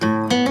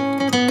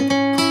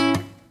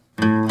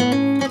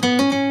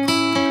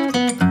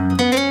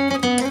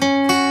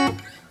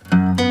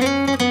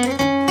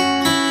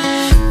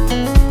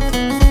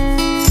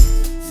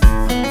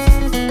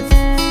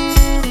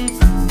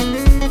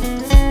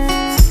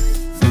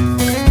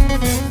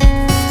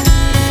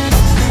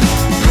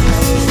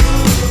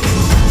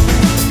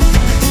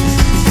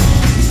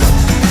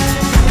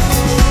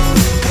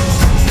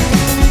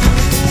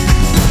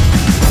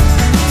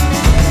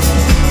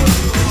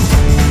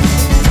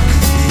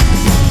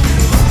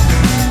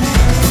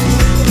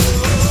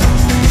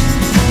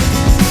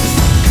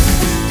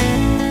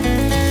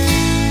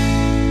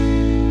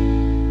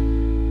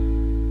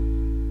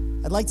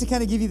like to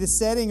kind of give you the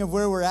setting of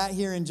where we're at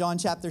here in John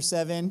chapter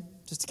 7,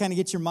 just to kind of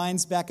get your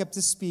minds back up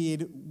to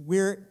speed.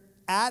 We're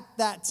at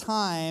that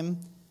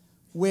time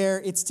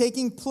where it's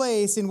taking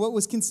place in what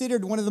was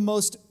considered one of the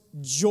most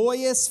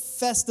joyous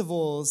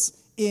festivals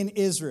in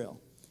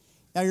Israel.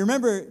 Now, you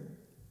remember,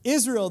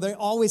 Israel, they're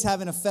always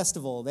having a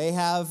festival. They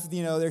have,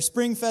 their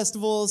spring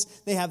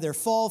festivals. They have their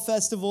fall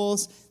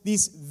festivals.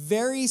 These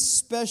very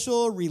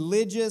special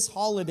religious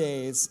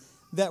holidays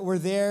that were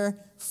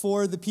there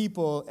for the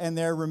people and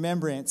their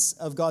remembrance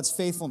of God's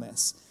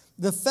faithfulness.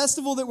 The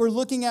festival that we're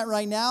looking at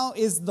right now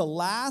is the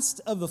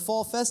last of the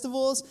fall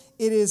festivals.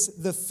 It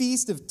is the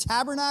Feast of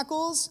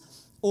Tabernacles,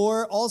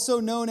 or also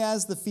known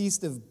as the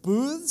Feast of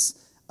Booths.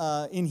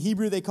 In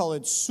Hebrew, they call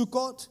it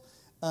Sukkot.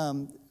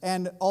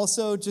 And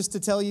also, just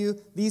to tell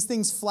you, these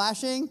things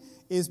flashing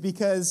is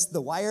because the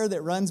wire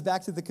that runs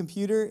back to the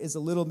computer is a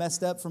little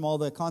messed up from all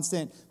the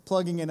constant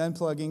plugging and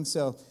unplugging.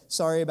 So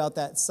sorry about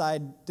that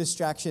side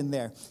distraction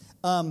there.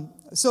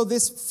 So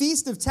this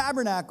Feast of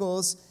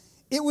Tabernacles,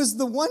 it was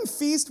the one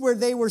feast where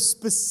they were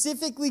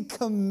specifically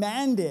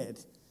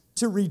commanded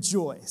to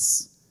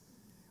rejoice.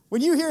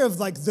 When you hear of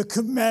the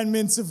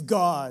commandments of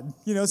God,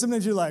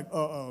 sometimes you're like,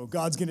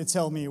 God's going to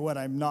tell me what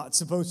I'm not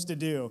supposed to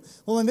do.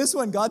 Well, in this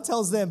one, God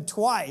tells them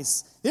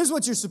twice, here's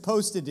what you're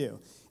supposed to do.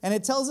 And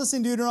it tells us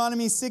in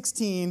Deuteronomy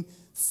 16,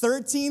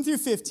 13 through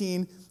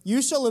 15,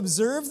 you shall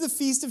observe the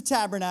Feast of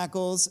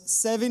Tabernacles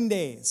 7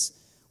 days,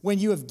 when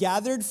you have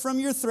gathered from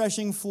your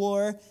threshing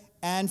floor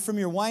and from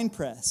your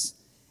winepress.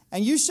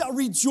 And you shall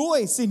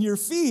rejoice in your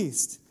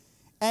feast.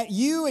 At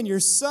you and your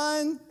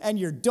son and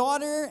your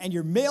daughter and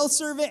your male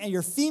servant and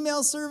your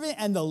female servant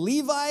and the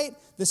Levite,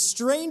 the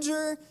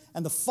stranger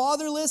and the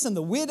fatherless and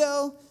the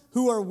widow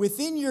who are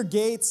within your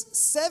gates.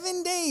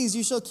 7 days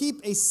you shall keep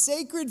a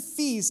sacred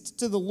feast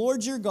to the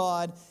Lord your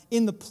God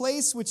in the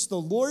place which the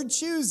Lord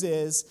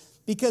chooses,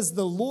 because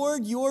the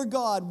Lord your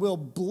God will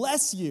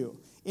bless you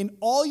in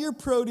all your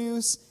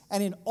produce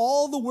and in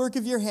all the work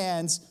of your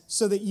hands,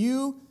 so that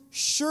you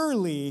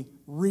surely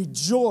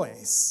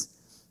rejoice.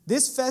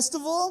 This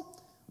festival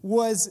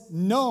was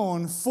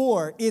known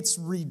for its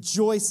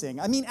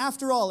rejoicing. I mean,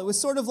 after all, it was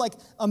sort of like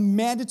a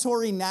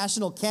mandatory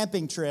national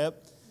camping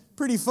trip.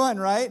 Pretty fun,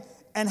 right?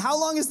 And how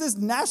long is this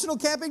national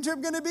camping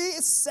trip going to be?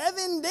 It's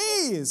 7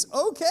 days.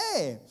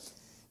 Okay.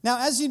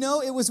 Now, as you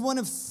know, it was one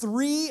of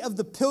 3 of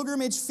the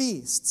pilgrimage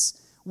feasts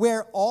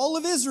where all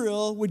of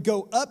Israel would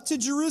go up to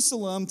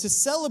Jerusalem to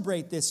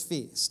celebrate this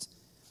feast.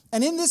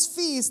 And in this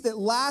feast that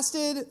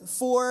lasted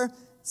for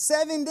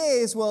 7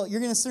 days, well, you're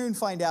going to soon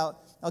find out.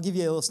 I'll give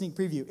you a little sneak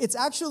preview. It's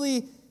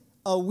actually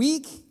a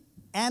week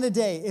and a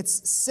day.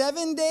 It's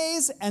 7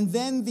 days and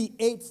then the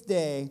 8th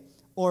day,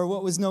 or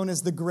what was known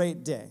as the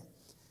Great Day.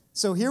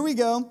 So here we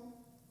go.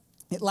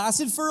 It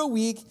lasted for a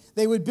week.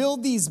 They would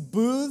build these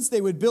booths. They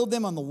would build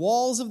them on the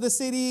walls of the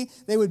city.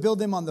 They would build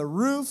them on the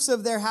roofs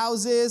of their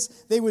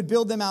houses. They would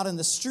build them out in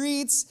the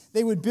streets.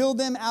 They would build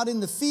them out in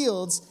the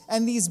fields.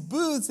 And these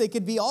booths, they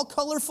could be all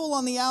colorful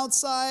on the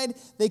outside.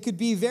 They could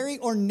be very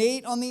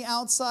ornate on the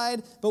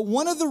outside. But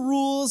one of the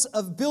rules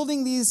of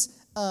building these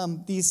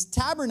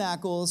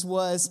tabernacles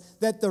was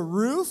that the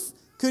roof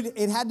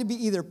it had to be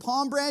either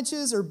palm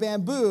branches or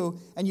bamboo,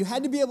 and you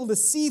had to be able to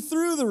see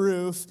through the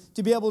roof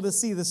to be able to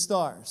see the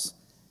stars.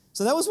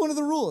 So that was one of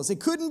the rules.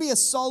 It couldn't be a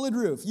solid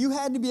roof. You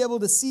had to be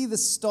able to see the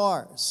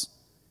stars.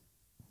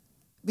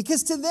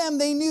 Because to them,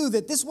 they knew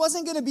that this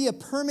wasn't going to be a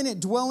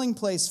permanent dwelling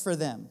place for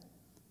them.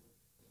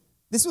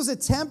 This was a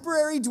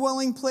temporary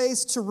dwelling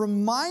place to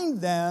remind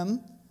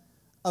them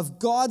of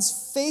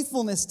God's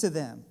faithfulness to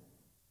them.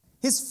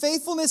 His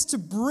faithfulness to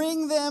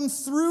bring them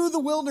through the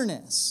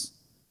wilderness,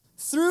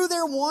 through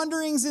their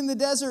wanderings in the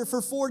desert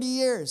for 40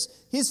 years.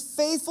 His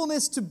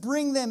faithfulness to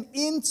bring them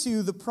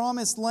into the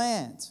promised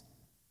land.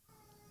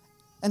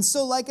 And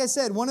so, like I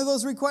said, one of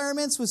those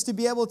requirements was to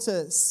be able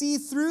to see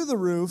through the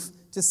roof,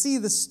 to see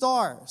the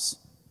stars.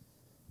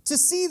 To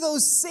see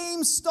those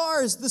same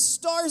stars, the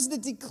stars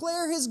that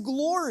declare His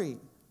glory.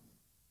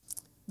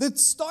 The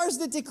stars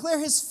that declare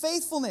His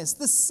faithfulness.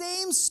 The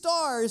same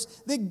stars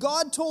that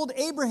God told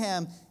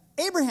Abraham,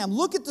 Abraham,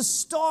 look at the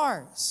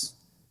stars.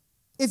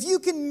 If you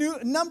can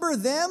number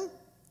them,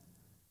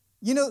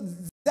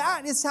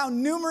 that is how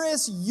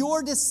numerous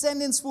your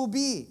descendants will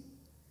be.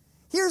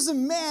 Here's a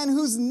man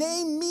whose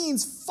name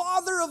means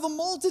father of a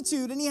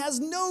multitude, and he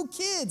has no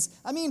kids.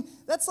 I mean,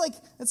 that's like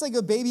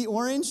a baby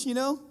orange,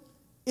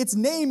 Its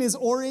name is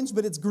orange,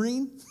 but it's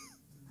green.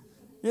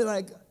 You're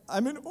like,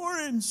 I'm an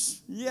orange.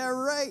 Yeah,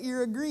 right,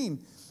 you're a green.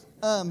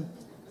 I'm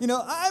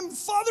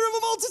father of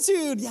a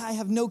multitude. Yeah, I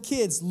have no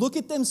kids. Look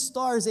at them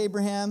stars,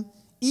 Abraham.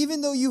 Even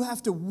though you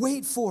have to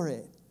wait for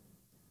it,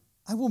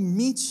 I will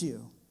meet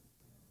you,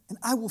 and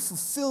I will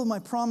fulfill my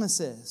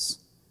promises.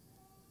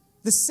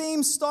 The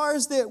same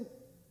stars that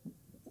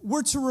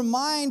were to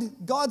remind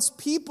God's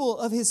people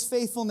of His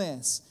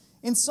faithfulness.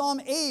 In Psalm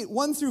 8,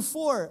 1 through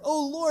 4,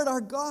 O Lord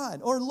our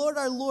God, or Lord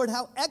our Lord,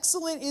 how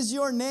excellent is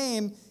your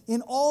name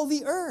in all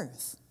the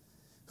earth.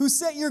 who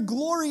set your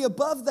glory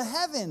above the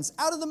heavens.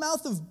 Out of the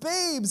mouth of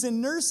babes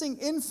and nursing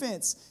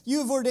infants, you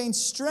have ordained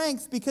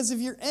strength because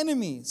of your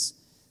enemies,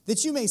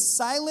 that you may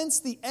silence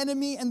the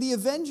enemy and the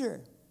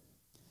avenger.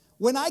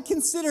 When I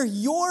consider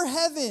your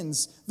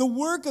heavens, the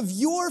work of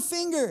your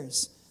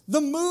fingers, the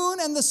moon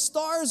and the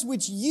stars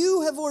which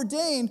you have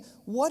ordained,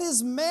 what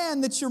is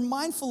man that you're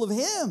mindful of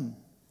him,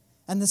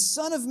 and the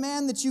Son of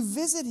Man that you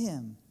visit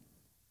him?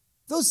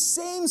 Those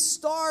same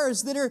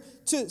stars that are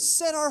to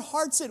set our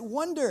hearts at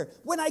wonder.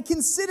 When I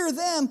consider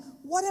them,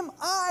 what am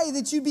I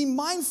that you'd be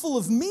mindful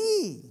of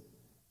me?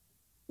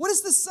 What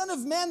is the Son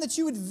of Man that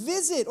you would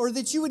visit or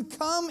that you would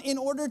come in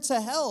order to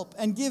help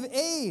and give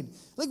aid?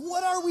 Like,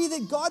 what are we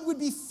that God would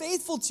be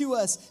faithful to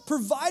us,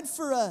 provide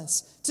for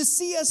us, to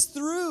see us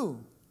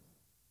through?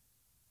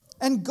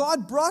 And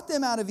God brought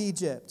them out of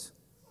Egypt.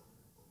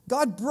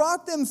 God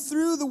brought them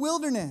through the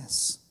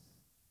wilderness.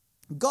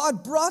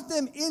 God brought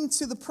them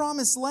into the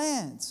promised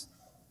land.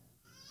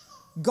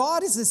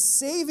 God is a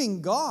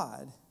saving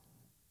God.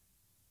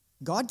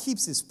 God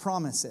keeps his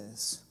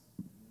promises.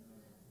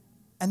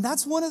 And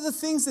that's one of the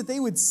things that they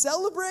would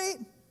celebrate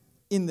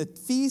in the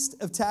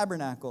Feast of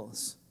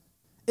Tabernacles.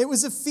 It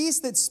was a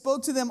feast that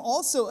spoke to them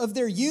also of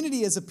their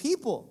unity as a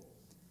people.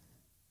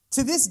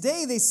 To this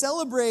day, they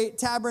celebrate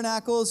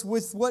tabernacles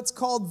with what's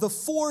called the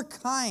 4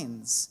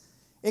 kinds.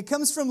 It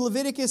comes from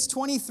Leviticus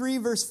 23,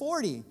 verse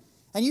 40.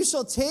 And you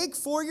shall take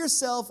for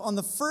yourself on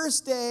the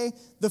first day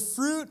the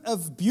fruit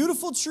of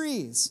beautiful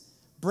trees,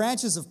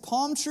 branches of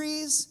palm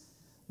trees,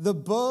 the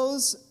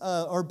boughs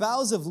or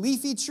boughs of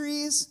leafy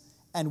trees,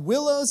 and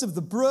willows of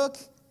the brook,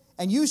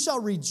 and you shall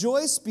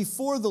rejoice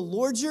before the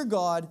Lord your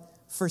God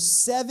for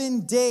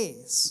 7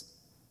 days.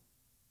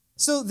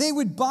 So they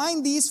would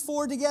bind these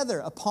 4 together: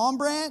 a palm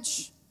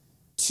branch,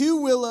 2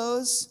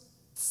 willows,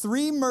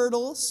 3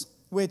 myrtles,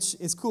 which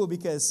is cool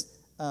because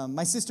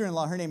my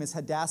sister-in-law, her name is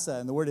Hadassah,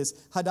 and the word is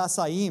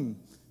Hadassaim.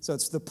 So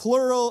it's the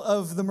plural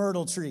of the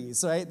myrtle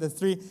trees, right? The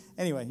 3.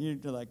 Anyway, you're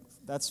like,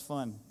 that's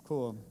fun.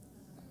 Cool.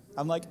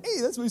 I'm like,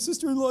 hey, that's my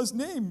sister-in-law's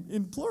name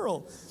in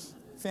plural.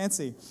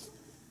 Fancy.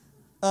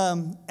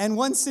 And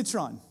 1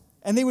 citron.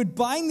 And they would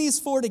bind these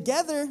 4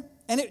 together,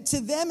 and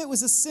to them it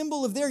was a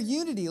symbol of their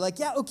unity. Like,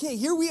 yeah, okay,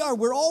 here we are.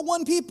 We're all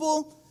one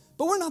people,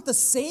 but we're not the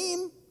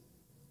same.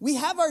 We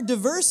have our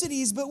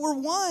diversities, but we're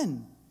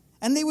one.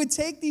 And they would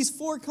take these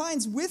 4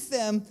 kinds with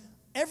them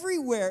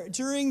everywhere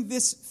during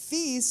this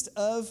feast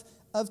of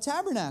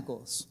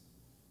tabernacles.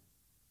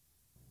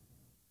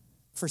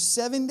 For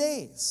 7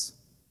 days.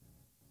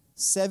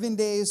 7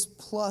 days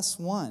plus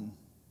 1.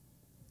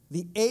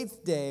 The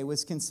 8th day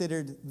was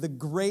considered the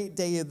great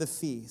day of the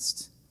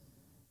feast.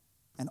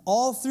 And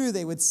all through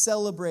they would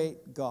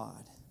celebrate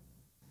God.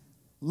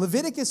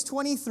 Leviticus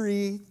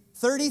 23,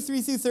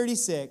 33 through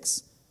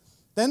 36.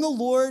 Then the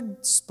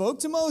Lord spoke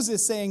to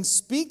Moses, saying,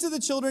 speak to the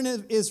children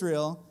of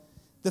Israel,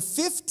 the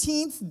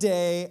 15th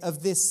day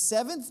of this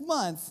 7th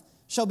month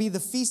shall be the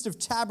Feast of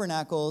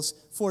Tabernacles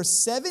for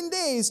 7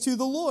 days to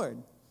the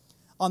Lord.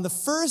 On the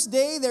first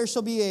day there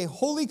shall be a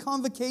holy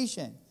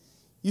convocation.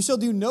 You shall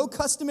do no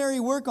customary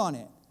work on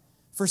it.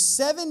 For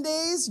 7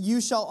 days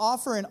you shall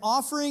offer an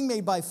offering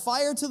made by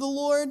fire to the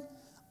Lord.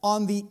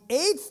 On the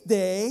 8th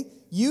day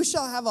you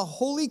shall have a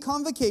holy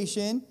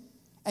convocation,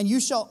 and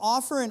you shall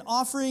offer an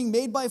offering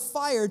made by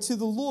fire to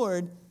the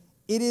Lord.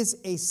 It is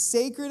a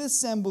sacred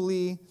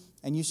assembly,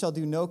 and you shall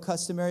do no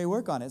customary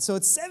work on it. So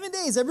it's 7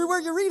 days everywhere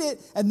you read it,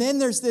 and then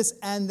there's this,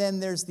 and then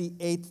there's the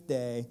 8th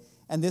day.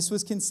 And this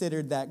was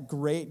considered that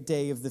great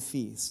day of the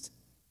feast.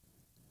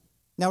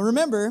 Now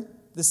remember,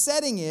 the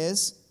setting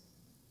is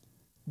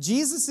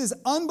Jesus'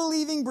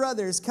 unbelieving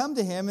brothers come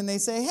to him and they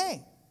say,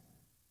 hey,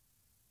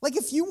 like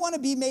if you want to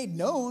be made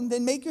known,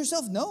 then make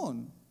yourself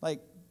known.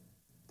 Like,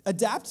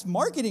 adapt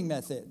marketing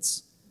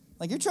methods.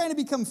 Like, you're trying to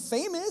become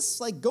famous,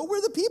 like go where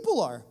the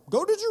people are.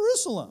 Go to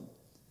Jerusalem.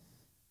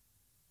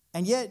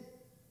 And yet,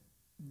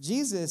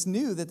 Jesus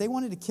knew that they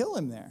wanted to kill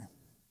him there.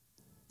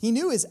 He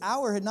knew his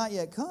hour had not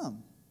yet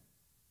come.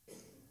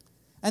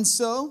 And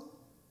so,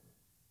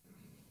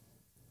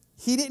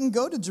 he didn't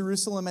go to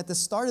Jerusalem at the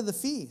start of the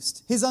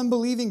feast. His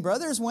unbelieving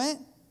brothers went.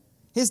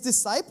 His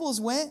disciples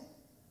went.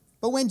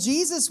 But when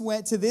Jesus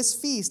went to this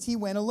feast, he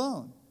went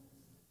alone.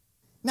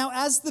 Now,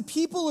 as the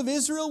people of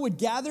Israel would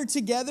gather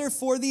together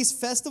for these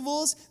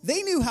festivals,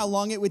 they knew how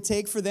long it would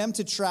take for them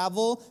to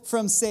travel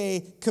from,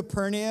 say,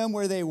 Capernaum,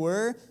 where they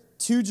were,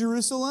 to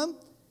Jerusalem.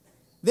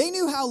 They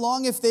knew how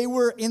long, if they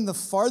were in the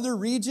farther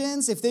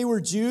regions, if they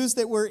were Jews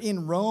that were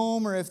in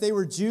Rome, or if they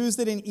were Jews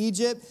that in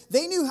Egypt,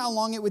 they knew how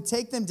long it would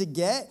take them to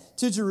get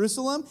to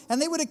Jerusalem,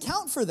 and they would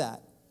account for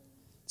that.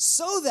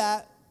 So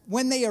that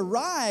when they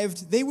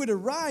arrived, they would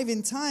arrive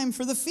in time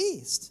for the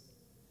feast.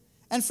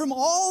 And from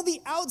all the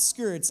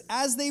outskirts,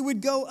 as they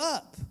would go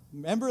up,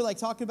 remember, like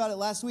talking about it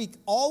last week,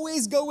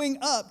 always going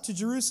up to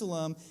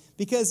Jerusalem,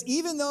 because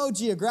even though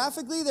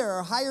geographically there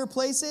are higher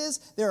places,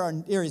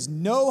 there is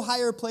no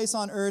higher place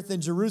on earth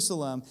than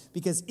Jerusalem,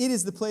 because it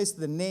is the place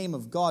the name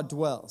of God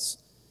dwells.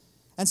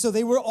 And so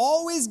they were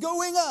always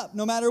going up,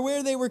 no matter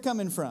where they were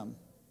coming from.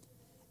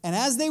 And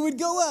as they would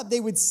go up, they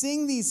would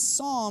sing these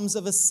psalms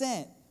of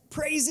ascent,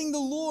 praising the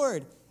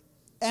Lord.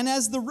 And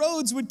as the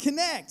roads would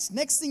connect,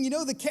 next thing you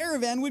know, the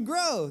caravan would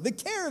grow. The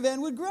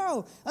caravan would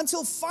grow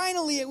until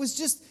finally it was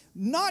just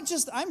not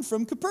just, I'm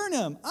from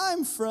Capernaum,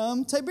 I'm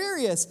from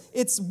Tiberias.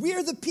 It's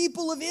we're the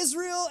people of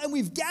Israel and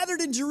we've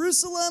gathered in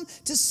Jerusalem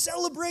to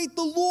celebrate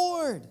the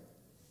Lord.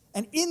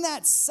 And in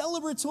that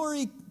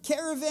celebratory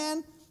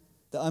caravan,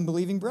 the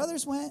unbelieving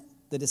brothers went,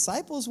 the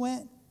disciples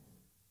went,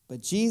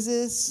 but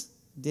Jesus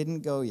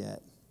didn't go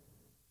yet.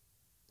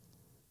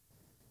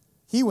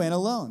 He went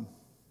alone.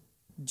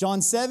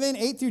 John 7,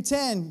 8 through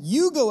 10,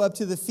 you go up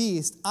to the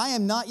feast. I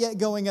am not yet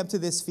going up to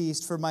this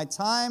feast, for my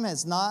time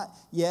has not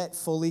yet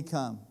fully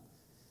come.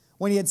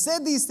 When he had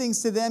said these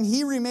things to them,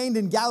 he remained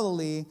in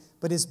Galilee,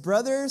 but when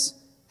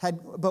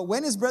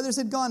his brothers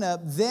had gone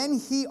up, then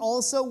he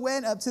also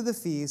went up to the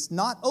feast,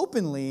 not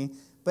openly,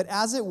 but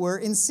as it were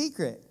in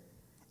secret.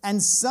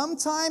 And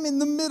sometime in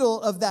the middle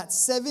of that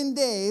 7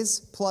 days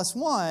plus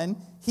one,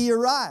 he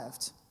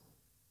arrived.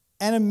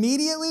 And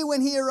immediately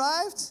when he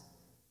arrived,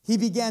 he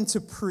began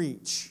to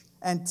preach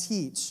and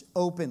teach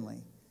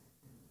openly.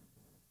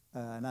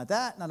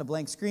 Not a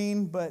blank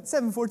screen, but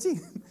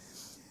 7:14.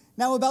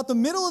 Now about the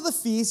middle of the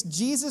feast,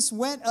 Jesus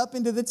went up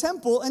into the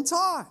temple and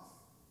taught.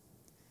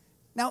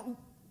 Now,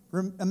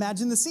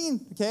 imagine the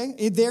scene,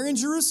 okay? There in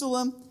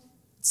Jerusalem,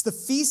 it's the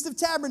Feast of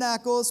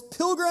Tabernacles.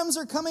 Pilgrims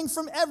are coming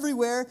from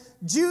everywhere.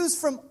 Jews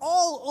from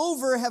all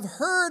over have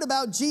heard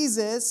about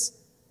Jesus.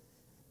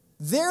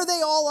 There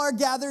they all are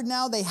gathered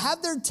now. They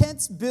have their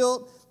tents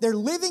built. They're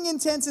living in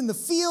tents in the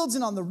fields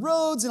and on the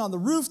roads and on the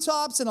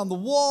rooftops and on the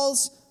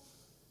walls.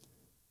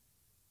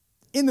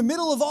 In the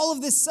middle of all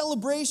of this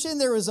celebration,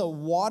 there was a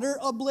water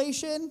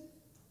oblation,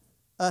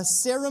 a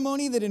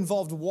ceremony that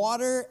involved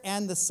water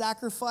and the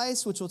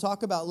sacrifice, which we'll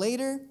talk about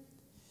later.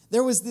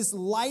 There was this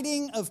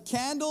lighting of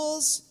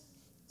candles,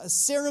 a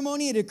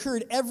ceremony. It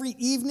occurred every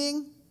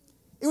evening.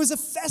 It was a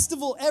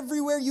festival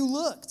everywhere you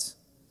looked.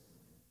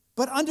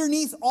 But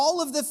underneath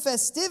all of the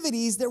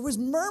festivities, there was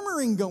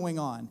murmuring going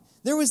on.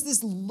 There was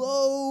this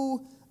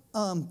low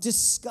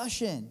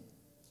discussion.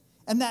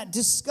 And that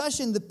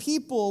discussion, the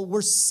people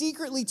were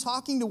secretly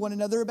talking to one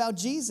another about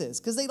Jesus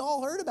because they'd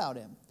all heard about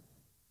him.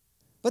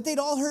 But they'd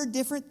all heard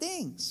different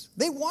things.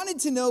 They wanted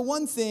to know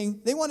one thing.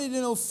 They wanted to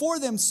know for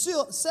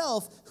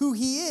themselves who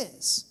he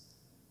is.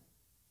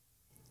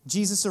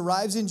 Jesus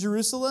arrives in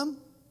Jerusalem,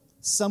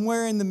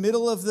 somewhere in the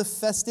middle of the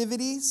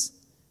festivities.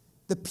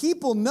 The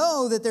people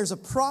know that there's a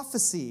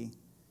prophecy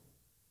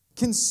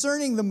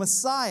concerning the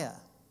Messiah,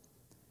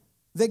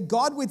 that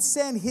God would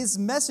send his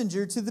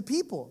messenger to the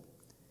people.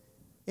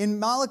 In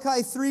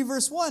Malachi 3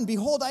 verse 1,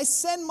 behold, I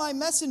send my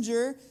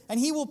messenger, and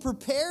he will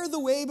prepare the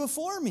way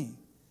before me.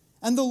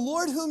 And the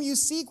Lord whom you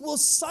seek will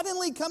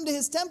suddenly come to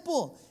his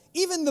temple,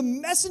 even the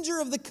messenger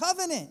of the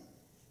covenant,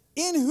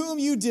 in whom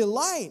you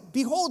delight.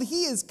 Behold,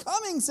 he is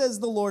coming, says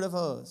the Lord of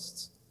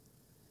hosts.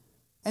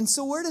 And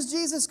so where does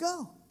Jesus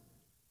go?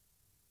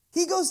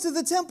 He goes to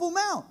the Temple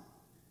Mount,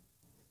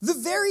 the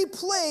very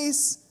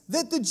place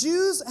that the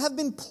Jews have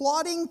been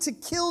plotting to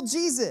kill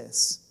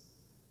Jesus.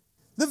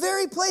 The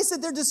very place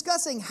that they're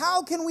discussing,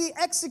 how can we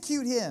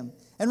execute him?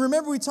 And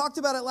remember, we talked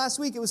about it last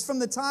week. It was from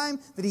the time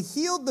that he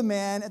healed the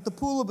man at the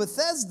pool of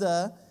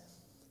Bethesda.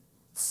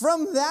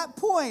 From that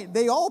point,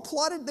 they were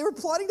plotting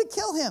to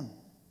kill him.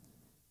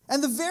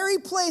 And the very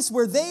place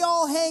where they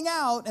all hang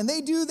out and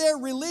they do their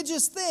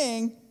religious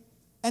thing,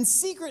 and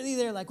secretly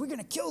they're like, we're going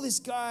to kill this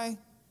guy.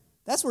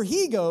 That's where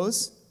he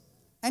goes,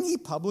 and he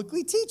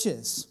publicly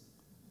teaches.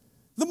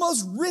 The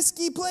most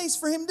risky place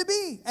for him to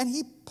be. And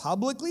he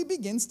publicly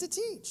begins to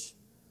teach.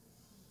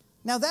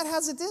 Now that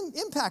has an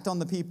impact on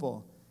the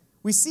people.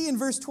 We see in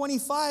verse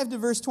 25 to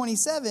verse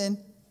 27,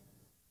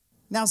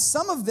 now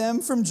some of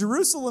them from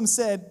Jerusalem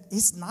said,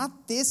 is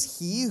not this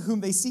he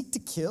whom they seek to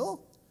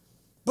kill?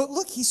 But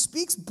look, he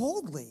speaks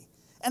boldly,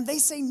 and they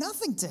say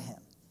nothing to him.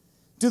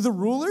 Do the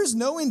rulers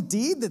know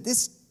indeed that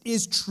this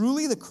is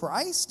truly the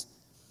Christ?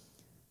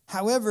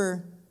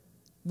 However,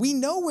 we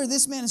know where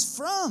this man is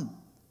from.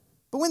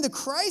 But when the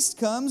Christ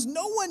comes,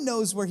 no one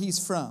knows where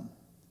he's from.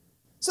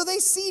 So they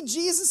see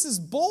Jesus'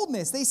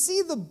 boldness. They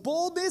see the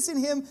boldness in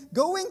him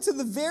going to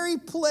the very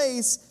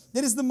place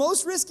that is the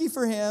most risky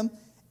for him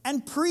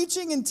and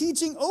preaching and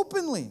teaching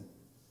openly.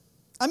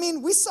 I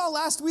mean, we saw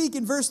last week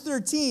in verse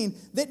 13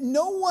 that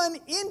no one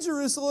in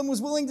Jerusalem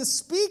was willing to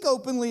speak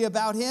openly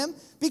about him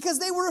because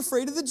they were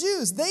afraid of the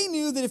Jews. They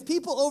knew that if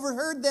people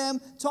overheard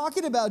them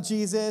talking about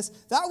Jesus,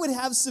 that would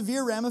have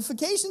severe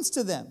ramifications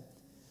to them.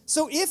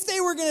 So if they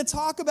were going to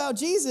talk about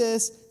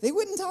Jesus, they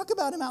wouldn't talk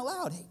about him out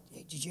loud. Hey,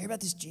 did you hear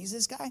about this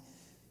Jesus guy?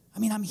 I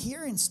mean, I'm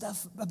hearing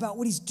stuff about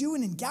what he's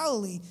doing in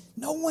Galilee.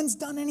 No one's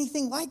done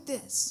anything like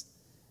this.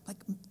 Like,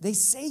 they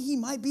say he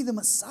might be the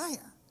Messiah.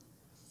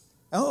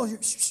 Oh,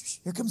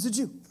 here comes the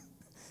Jew.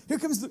 Here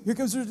comes the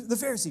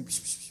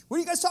Pharisee. What are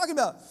you guys talking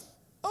about?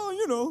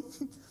 Oh,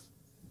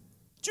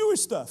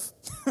 Jewish stuff.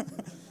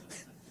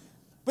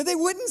 But they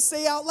wouldn't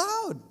say out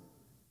loud.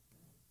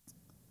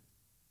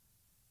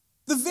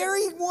 The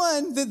very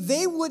one that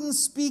they wouldn't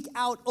speak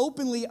out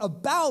openly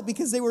about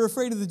because they were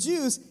afraid of the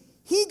Jews,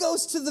 he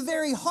goes to the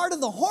very heart of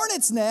the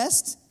hornet's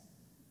nest,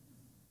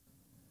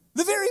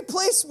 the very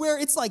place where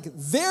it's like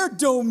their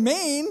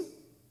domain,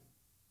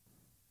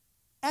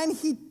 and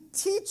he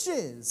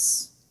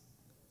teaches.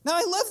 Now,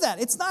 I love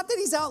that. It's not that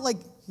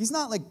he's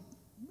not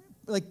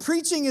like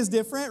preaching is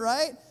different,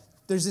 right?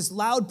 There's this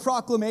loud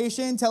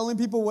proclamation telling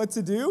people what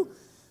to do.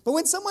 But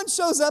when someone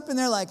shows up and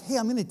they're like, hey,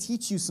 I'm going to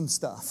teach you some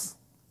stuff,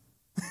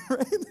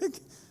 right? Like,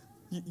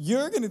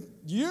 you're going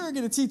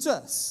to teach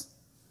us.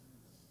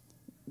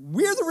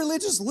 We're the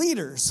religious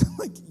leaders.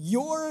 Like,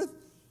 you're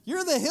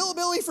the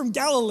hillbilly from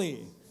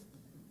Galilee.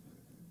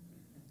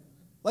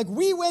 Like,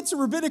 we went to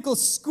rabbinical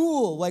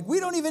school. Like, we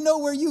don't even know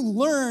where you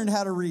learned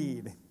how to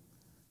read.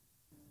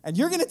 And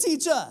you're going to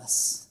teach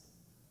us.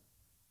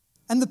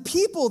 And the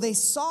people, they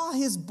saw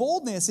his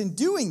boldness in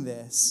doing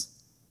this.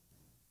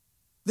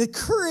 The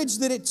courage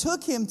that it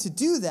took him to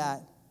do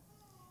that.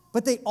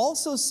 But they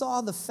also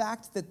saw the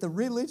fact that the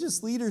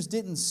religious leaders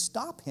didn't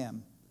stop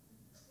him.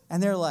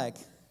 And they're like,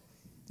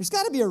 there's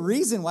got to be a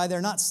reason why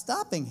they're not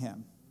stopping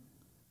him.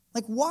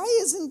 Like, why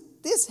isn't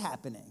this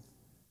happening?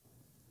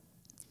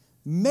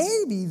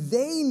 Maybe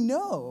they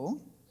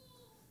know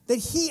that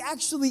he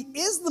actually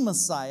is the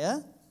Messiah,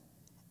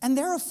 and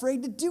they're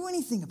afraid to do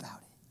anything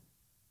about it.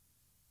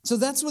 So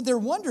that's what they're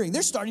wondering.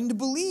 They're starting to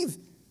believe.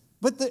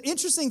 But the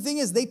interesting thing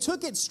is they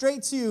took it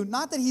straight to,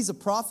 not that he's a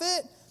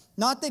prophet,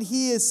 not that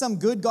he is some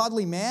good,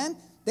 godly man.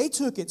 They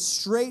took it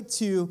straight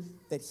to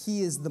that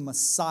he is the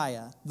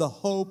Messiah, the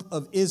hope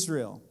of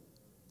Israel.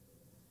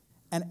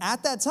 And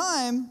at that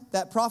time,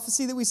 that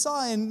prophecy that we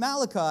saw in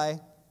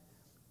Malachi,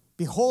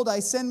 behold, I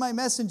send my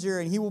messenger,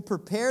 and he will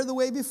prepare the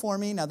way before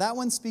me. Now that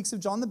one speaks of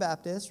John the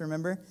Baptist,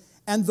 remember?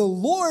 And the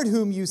Lord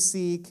whom you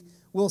seek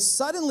will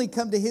suddenly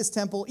come to his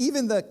temple,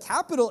 even the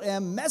capital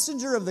M,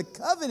 messenger of the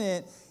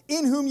covenant,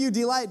 in whom you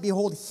delight.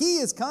 Behold, he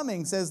is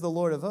coming, says the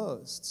Lord of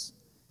hosts.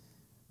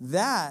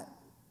 That,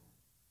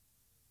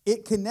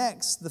 it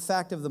connects the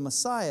fact of the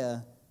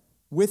Messiah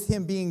with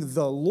him being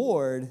the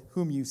Lord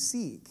whom you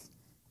seek,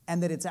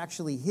 and that it's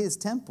actually his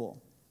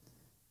temple.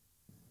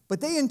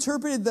 But they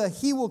interpreted the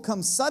he will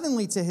come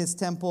suddenly to his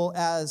temple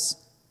as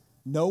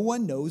no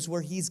one knows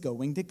where he's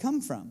going to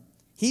come from.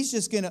 He's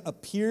just going to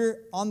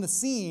appear on the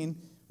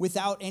scene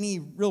without any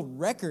real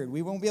record.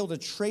 We won't be able to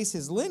trace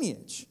his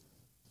lineage.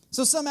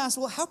 So some ask,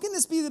 well, how can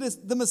this be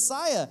the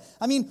Messiah?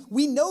 I mean,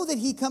 we know that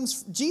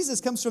Jesus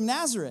comes from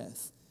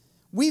Nazareth.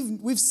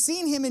 We've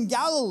seen him in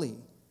Galilee.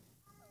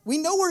 We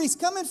know where he's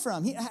coming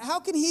from. How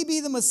can he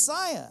be the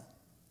Messiah?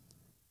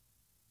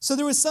 So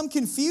there was some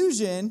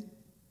confusion,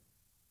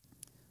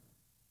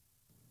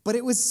 but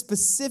it was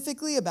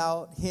specifically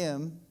about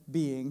him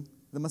being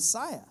the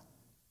Messiah,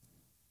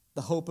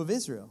 the hope of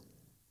Israel.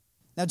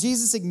 Now,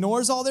 Jesus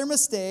ignores all their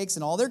mistakes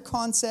and all their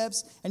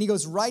concepts, and he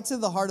goes right to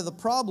the heart of the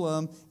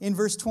problem in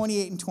verse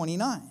 28 and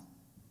 29.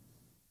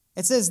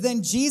 It says,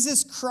 then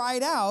Jesus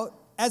cried out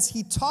as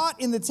he taught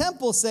in the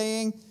temple,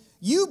 saying,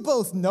 you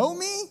both know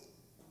me,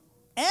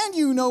 and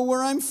you know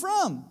where I'm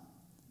from.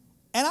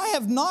 And I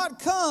have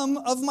not come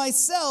of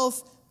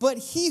myself, but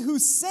he who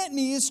sent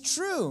me is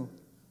true,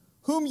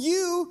 whom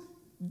you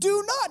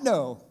do not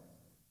know.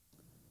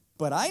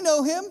 But I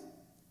know him,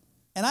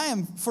 and I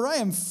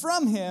am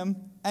from him,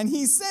 and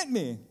he sent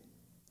me.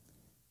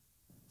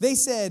 They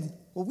said,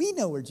 well, we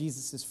know where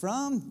Jesus is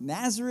from,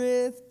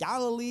 Nazareth,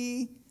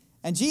 Galilee.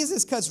 And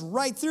Jesus cuts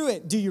right through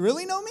it. Do you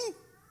really know me?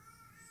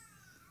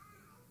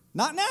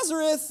 Not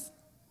Nazareth.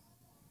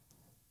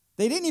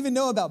 They didn't even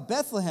know about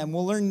Bethlehem.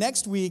 We'll learn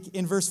next week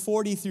in verse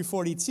 40 through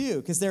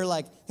 42, because they're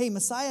like, hey,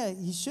 Messiah,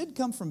 he should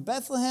come from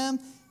Bethlehem.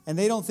 And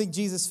they don't think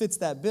Jesus fits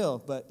that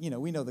bill. But,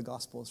 we know the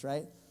Gospels,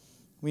 right?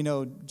 We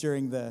know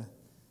during the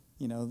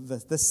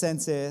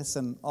census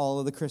and all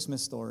of the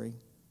Christmas story.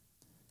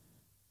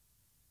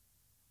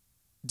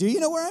 Do you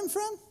know where I'm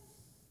from?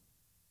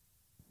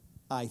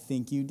 I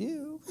think you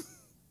do.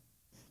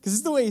 Because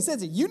it's the way he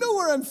says it. You know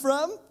where I'm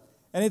from.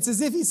 And it's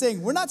as if he's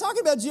saying, we're not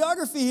talking about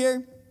geography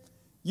here.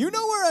 You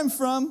know where I'm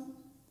from.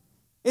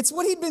 It's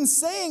what he'd been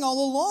saying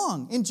all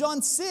along. In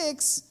John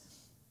 6,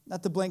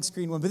 not the blank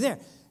screen one, but there,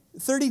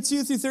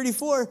 32 through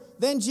 34,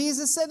 then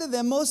Jesus said to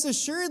them, most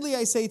assuredly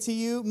I say to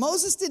you,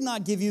 Moses did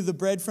not give you the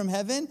bread from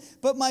heaven,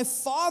 but my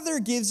Father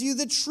gives you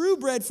the true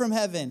bread from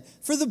heaven.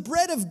 For the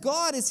bread of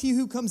God is he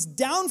who comes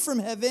down from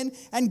heaven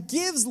and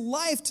gives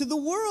life to the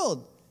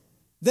world.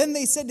 Then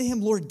they said to him,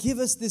 Lord, give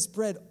us this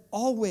bread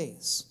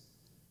always.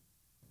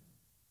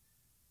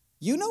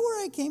 You know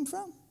where I came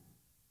from,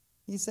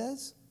 he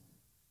says.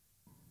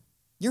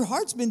 Your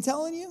heart's been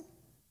telling you.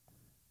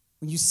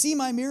 When you see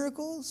my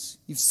miracles,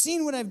 you've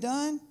seen what I've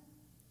done.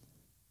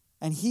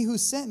 And he who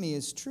sent me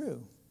is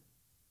true.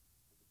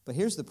 But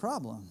here's the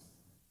problem.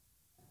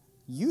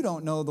 You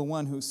don't know the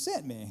one who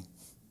sent me.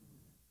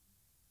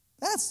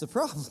 That's the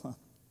problem.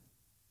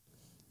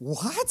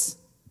 What?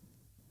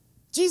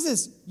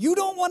 Jesus, you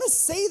don't want to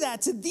say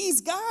that to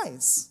these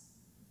guys.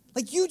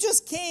 Like, you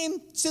just came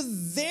to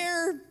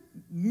their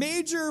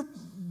major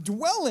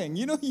dwelling.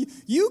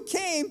 You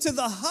came to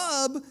the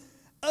hub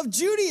of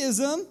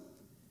Judaism,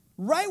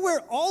 right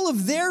where all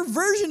of their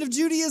version of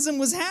Judaism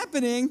was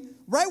happening,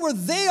 right where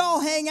they all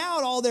hang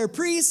out, all their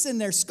priests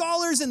and their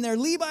scholars and their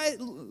Levites,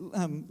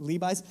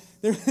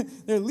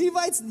 their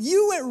Levites,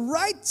 you went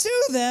right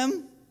to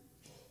them,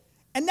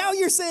 and now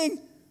you're saying,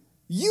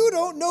 you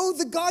don't know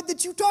the God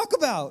that you talk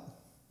about.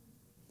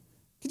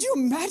 Could you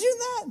imagine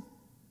that?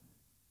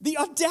 The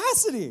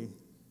audacity.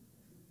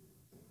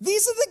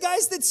 These are the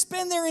guys that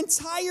spend their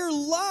entire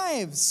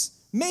lives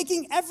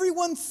making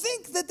everyone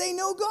think that they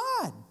know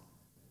God.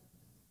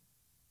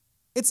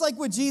 It's like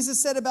what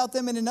Jesus said about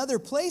them in another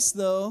place,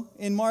 though,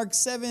 in Mark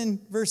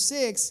 7, verse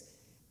 6.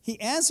 He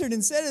answered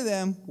and said to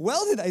them,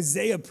 well did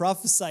Isaiah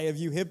prophesy of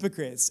you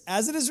hypocrites.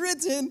 As it is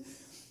written,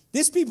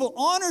 this people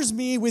honors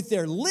me with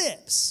their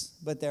lips,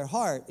 but their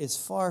heart is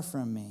far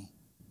from me.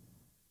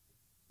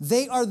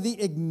 They are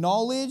the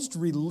acknowledged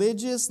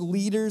religious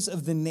leaders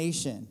of the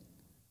nation.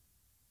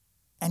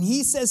 And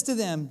he says to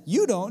them,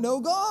 you don't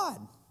know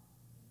God.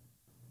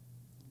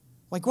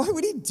 Like, why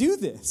would he do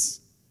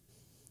this?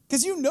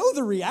 Because you know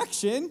the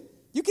reaction.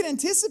 You can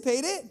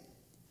anticipate it.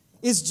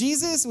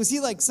 Was he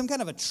like some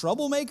kind of a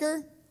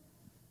troublemaker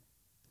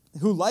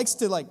who likes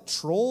to like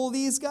troll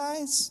these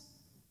guys?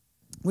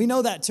 We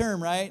know that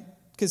term, right?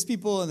 Because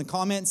people in the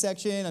comment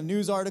section of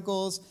news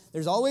articles,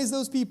 there's always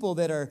those people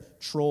that are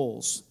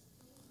trolls,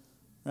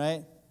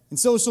 right? In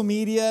social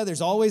media,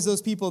 there's always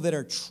those people that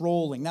are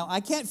trolling. Now, I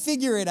can't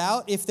figure it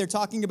out if they're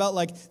talking about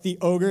like the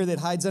ogre that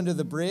hides under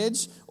the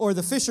bridge or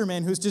the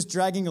fisherman who's just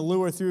dragging a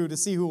lure through to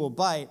see who will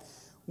bite.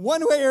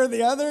 One way or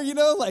the other,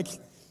 like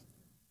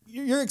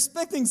you're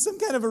expecting some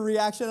kind of a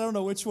reaction. I don't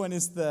know which one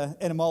is the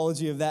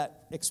etymology of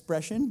that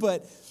expression,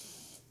 but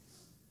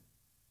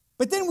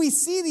then we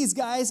see these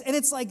guys, and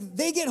it's like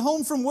they get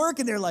home from work,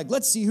 and they're like,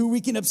 let's see who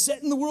we can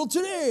upset in the world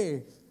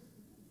today.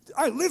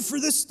 I live for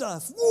this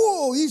stuff.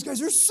 Whoa, these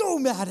guys are so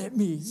mad at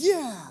me.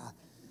 Yeah.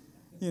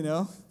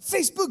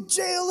 Facebook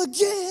jail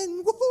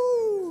again.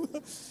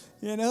 Woohoo.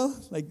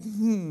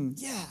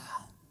 Yeah.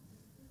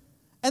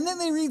 And then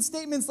they read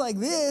statements like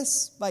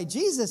this by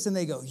Jesus, and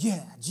they go,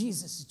 yeah,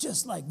 Jesus is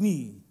just like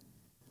me.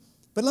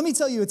 But let me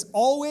tell you, it's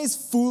always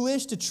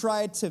foolish to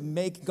try to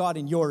make God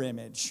in your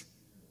image.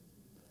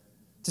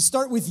 To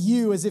start with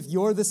you as if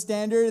you're the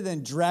standard,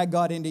 then drag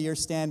God into your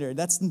standard.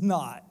 That's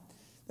not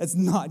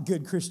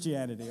good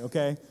Christianity,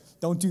 okay?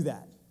 Don't do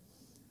that,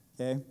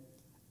 okay?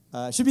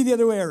 It should be the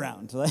other way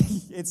around. Like,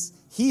 it's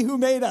he who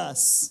made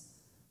us,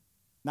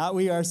 not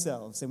we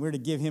ourselves, and we're to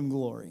give him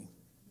glory.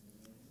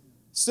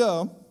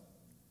 So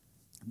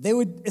they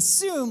would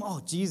assume,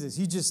 oh, Jesus,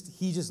 he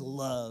just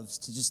loves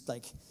to just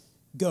like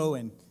go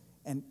and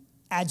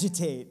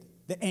agitate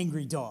the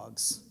angry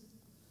dogs.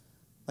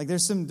 Like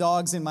there's some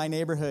dogs in my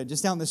neighborhood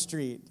just down the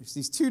street. There's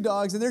these two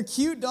dogs, and they're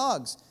cute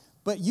dogs.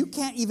 But you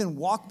can't even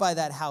walk by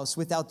that house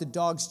without the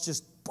dogs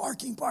just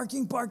barking,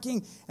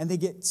 and they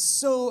get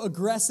so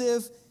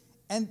aggressive.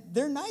 And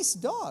they're nice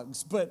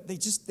dogs, but they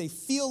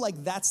feel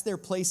like that's their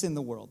place in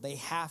the world. They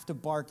have to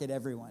bark at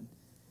everyone.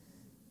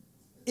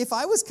 If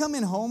I was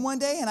coming home one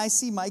day and I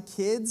see my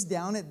kids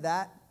down at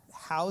that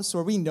house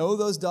where we know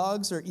those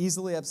dogs are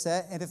easily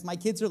upset, and if my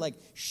kids are like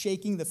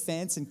shaking the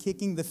fence and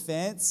kicking the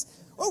fence,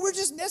 oh, we're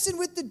just messing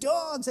with the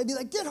dogs, I'd be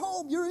like, get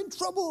home, you're in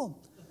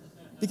trouble.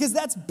 Because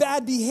that's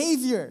bad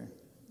behavior.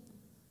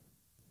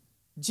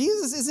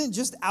 Jesus isn't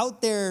just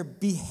out there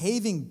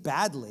behaving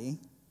badly.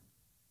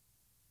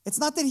 It's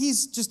not that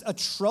he's just a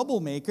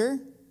troublemaker.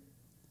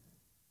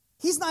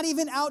 He's not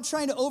even out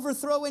trying to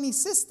overthrow any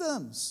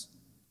systems.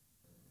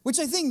 Which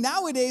I think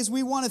nowadays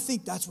we want to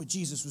think that's what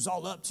Jesus was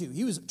all up to.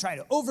 He was trying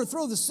to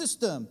overthrow the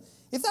system.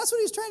 If that's what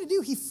he was trying to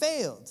do, he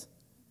failed.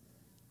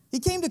 He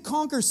came to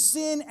conquer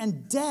sin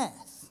and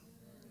death.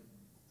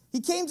 He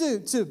came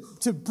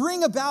to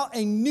bring about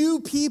a new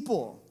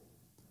people,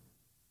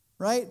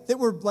 right? That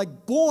were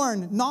like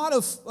born not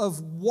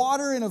of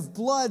water and of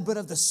blood, but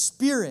of the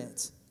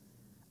Spirit.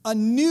 A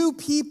new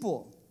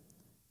people.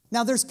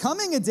 Now, there's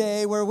coming a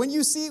day where when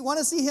you want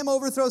to see him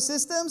overthrow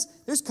systems,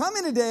 there's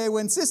coming a day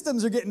when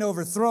systems are getting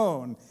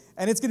overthrown,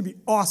 and it's going to be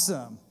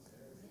awesome.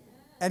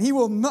 And he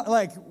will not,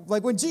 like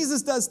when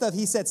Jesus does stuff,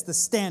 he sets the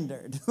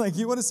standard. Like,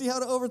 you want to see how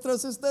to overthrow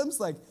systems?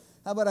 Like,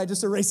 how about I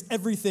just erase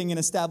everything and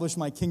establish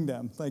my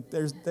kingdom? Like,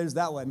 there's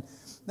that one.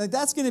 Like,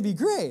 that's going to be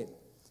great.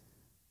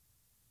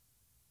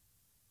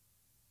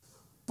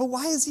 But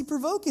why is he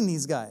provoking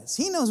these guys?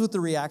 He knows what the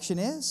reaction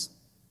is.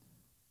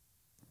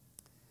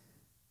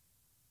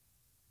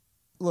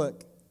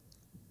 Look,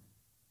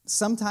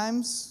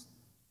 sometimes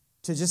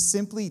to just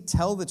simply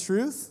tell the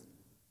truth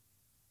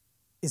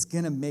is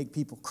going to make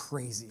people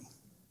crazy.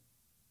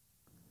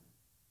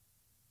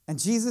 And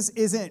Jesus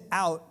isn't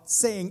out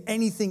saying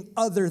anything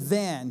other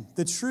than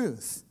the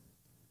truth.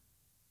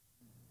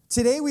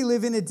 Today we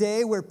live in a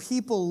day where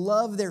people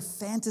love their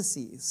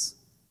fantasies.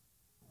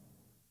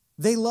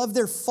 They love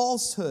their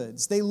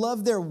falsehoods. They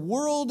love their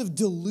world of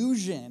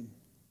delusion.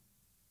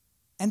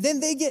 And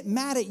then they get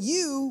mad at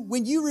you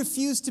when you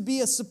refuse to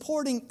be a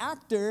supporting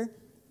actor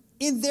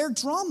in their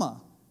drama.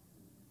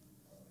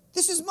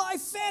 This is my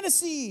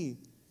fantasy.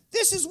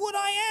 This is what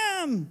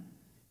I am.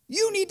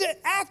 You need to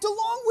act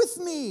along with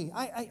me.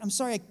 I'm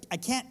sorry, I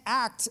can't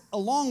act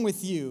along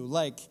with you.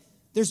 Like,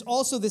 there's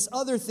also this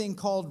other thing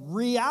called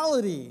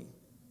reality.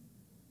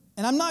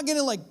 And I'm not going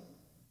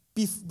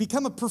to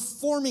become a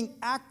performing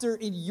actor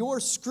in your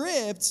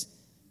script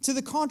to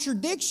the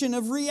contradiction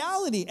of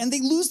reality. And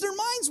they lose their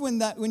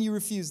minds when you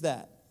refuse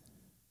that.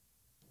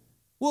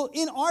 Well,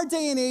 in our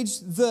day and age,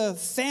 the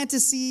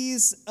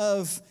fantasies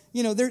of,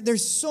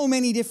 there's so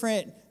many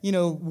different,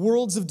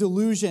 worlds of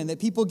delusion that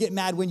people get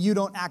mad when you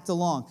don't act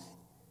along.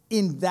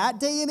 In that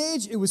day and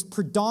age, it was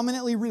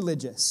predominantly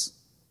religious.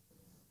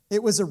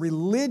 It was a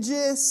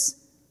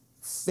religious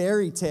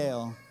fairy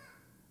tale.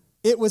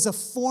 It was a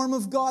form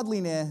of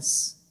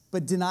godliness,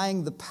 but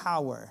denying the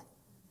power.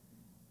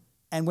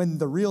 And when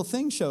the real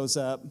thing shows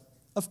up,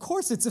 of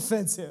course it's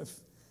offensive.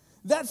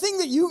 That thing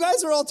that you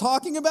guys are all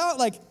talking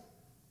about, here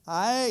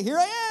I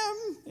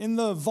am. In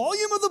the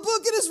volume of the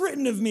book it is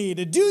written of me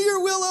to do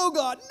your will, O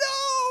God.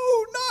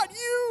 No, not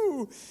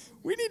you.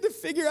 We need to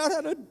figure out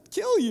how to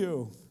kill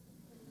you.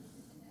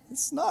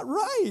 It's not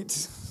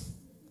right.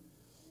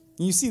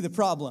 You see the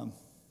problem.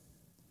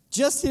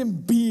 Just him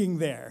being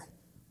there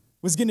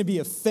was going to be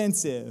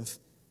offensive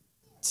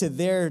to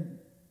their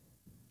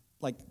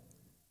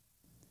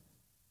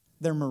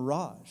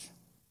mirage.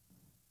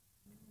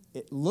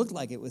 It looked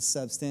like it was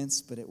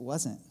substance, but it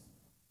wasn't.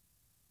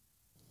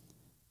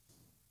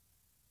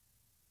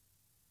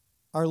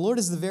 Our Lord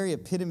is the very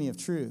epitome of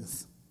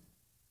truth.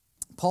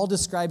 Paul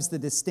describes the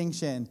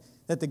distinction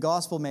that the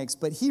gospel makes,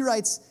 but he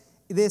writes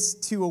this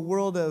to a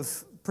world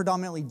of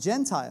predominantly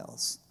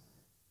Gentiles.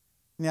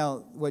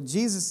 Now, who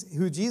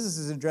Jesus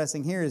is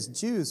addressing here is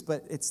Jews,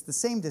 but it's the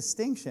same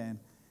distinction.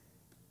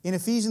 In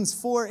Ephesians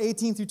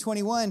 4:18 through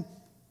 21,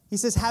 he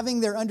says,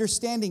 having their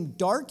understanding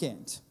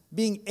darkened,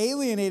 being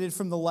alienated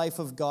from the life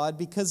of God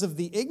because of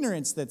the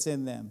ignorance that's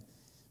in them,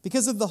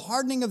 because of the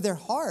hardening of their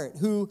heart,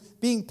 who,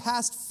 being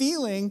past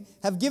feeling,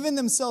 have given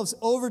themselves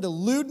over to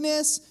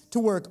lewdness, to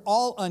work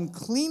all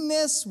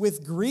uncleanness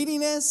with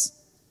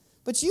greediness.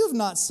 But you have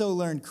not so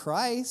learned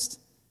Christ,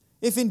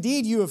 if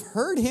indeed you have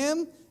heard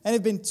him and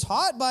have been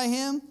taught by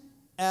him,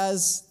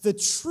 as the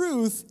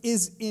truth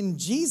is in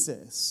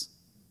Jesus.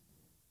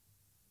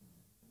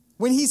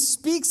 When he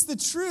speaks the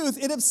truth,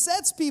 it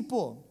upsets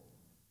people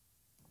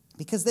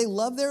because they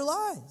love their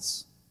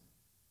lies.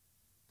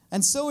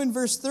 And so in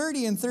verse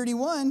 30 and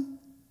 31,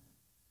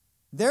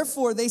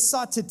 therefore they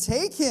sought to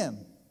take him,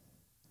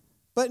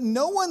 but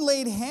no one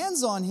laid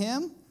hands on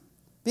him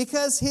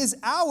because his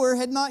hour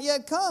had not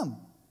yet come.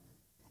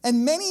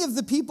 And many of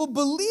the people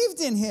believed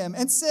in him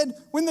and said,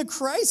 when the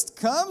Christ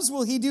comes,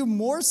 will he do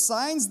more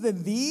signs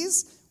than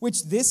these,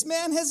 which this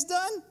man has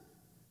done?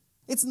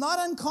 It's not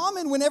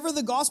uncommon whenever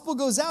the gospel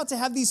goes out to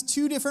have these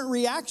two different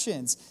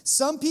reactions.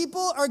 Some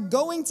people are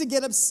going to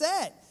get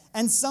upset,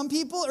 and some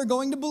people are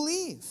going to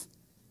believe.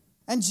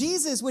 And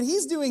Jesus, what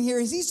he's doing here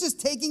is he's just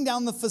taking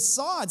down the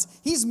facades.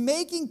 He's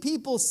making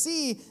people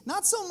see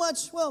not so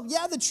much,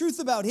 the truth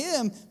about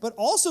him, but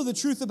also the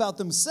truth about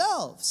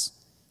themselves.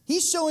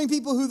 He's showing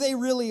people who they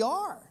really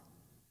are.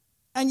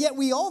 And yet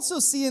we also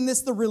see in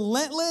this the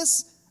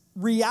relentless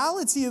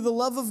reality of the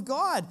love of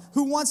God,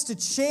 who wants to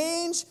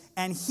change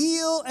and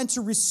heal and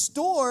to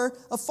restore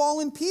a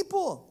fallen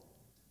people.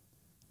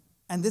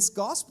 And this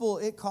gospel,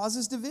 it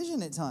causes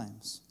division at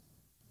times.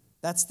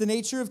 That's the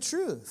nature of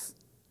truth.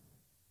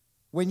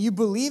 When you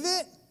believe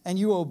it and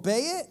you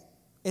obey it,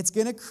 it's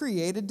going to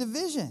create a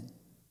division.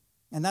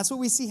 And that's what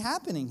we see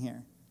happening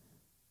here.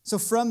 So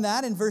from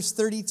that, in verse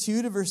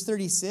 32 to verse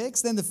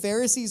 36, then the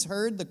Pharisees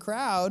heard the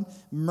crowd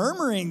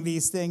murmuring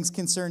these things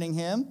concerning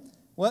him.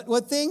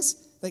 What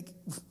things?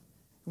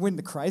 When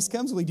the Christ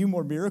comes, will he do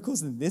more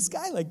miracles than this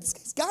guy? This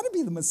guy's got to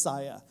be the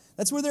Messiah.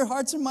 That's where their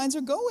hearts and minds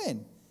are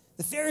going.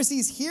 The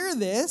Pharisees hear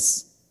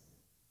this,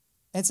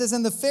 and it says,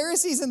 and the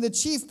Pharisees and the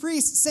chief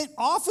priests sent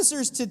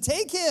officers to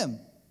take him.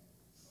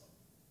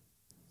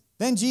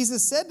 Then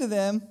Jesus said to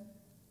them,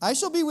 I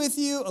shall be with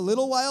you a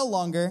little while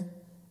longer,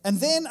 and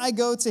then I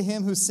go to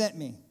him who sent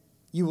me.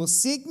 You will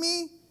seek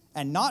me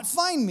and not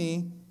find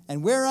me,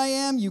 and where I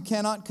am you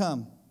cannot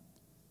come.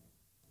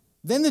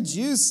 Then the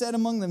Jews said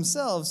among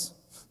themselves,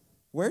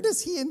 where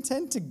does he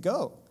intend to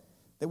go,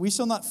 that we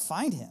shall not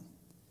find him?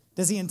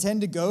 Does he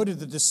intend to go to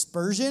the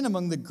dispersion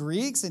among the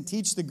Greeks and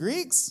teach the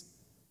Greeks?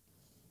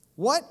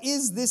 What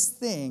is this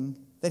thing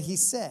that he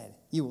said?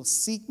 You will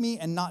seek me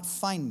and not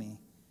find me,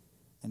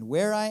 and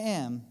where I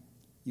am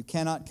you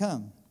cannot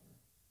come.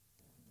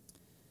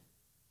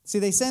 See,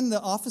 they send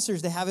the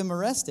officers to have him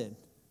arrested.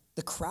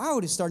 The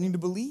crowd is starting to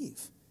believe.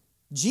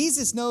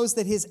 Jesus knows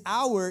that his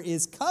hour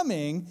is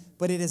coming,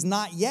 but it has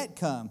not yet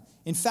come.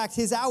 In fact,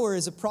 his hour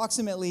is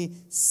approximately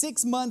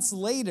 6 months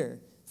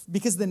later,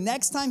 because the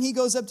next time he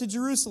goes up to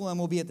Jerusalem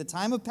will be at the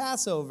time of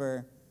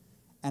Passover,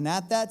 and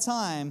at that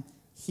time,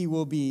 he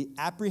will be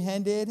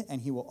apprehended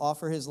and he will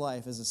offer his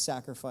life as a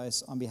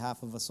sacrifice on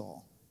behalf of us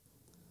all.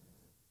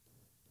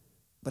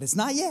 But it's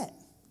not yet.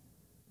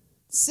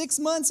 6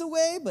 months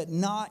away, but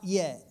not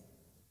yet.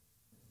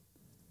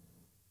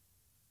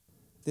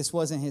 This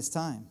wasn't his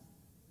time.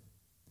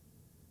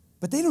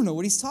 But they don't know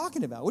what he's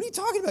talking about. What are you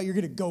talking about? You're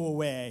going to go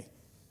away.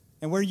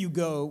 And where you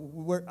go,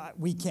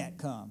 we can't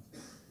come.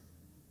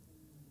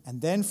 And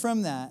then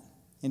from that,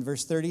 in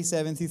verse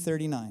 37 through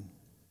 39,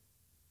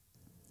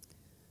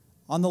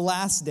 on the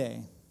last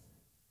day,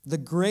 the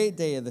great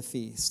day of the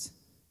feast,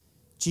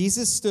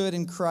 Jesus stood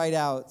and cried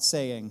out,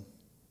 saying,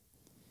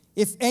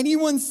 "If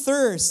anyone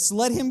thirsts,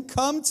 let him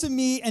come to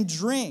me and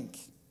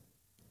drink.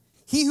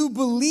 He who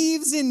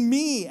believes in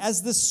me,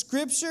 as the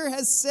scripture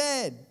has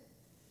said,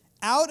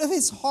 out of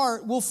his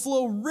heart will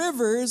flow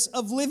rivers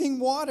of living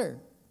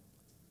water."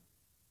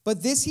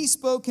 But this he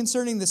spoke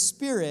concerning the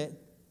Spirit,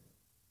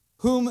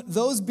 whom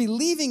those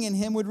believing in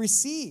him would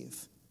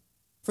receive.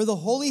 For the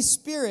Holy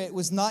Spirit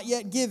was not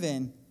yet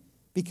given,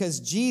 because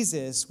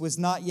Jesus was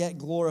not yet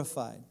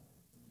glorified.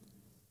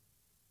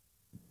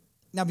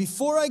 Now,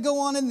 before I go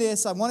on in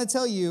this, I want to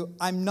tell you,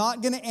 I'm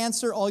not going to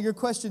answer all your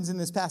questions in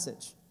this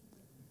passage.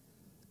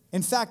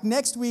 In fact,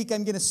 next week,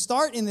 I'm going to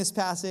start in this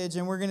passage,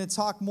 and we're going to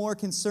talk more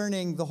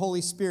concerning the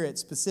Holy Spirit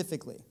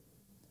specifically.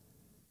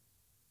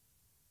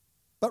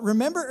 But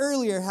remember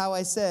earlier how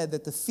I said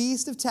that the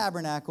Feast of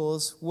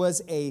Tabernacles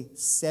was a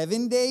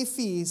 7-day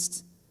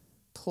feast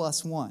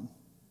plus one.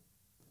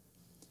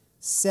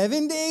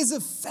 7 days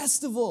of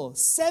festival,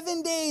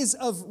 7 days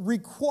of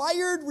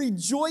required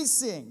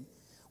rejoicing,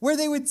 where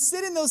they would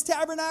sit in those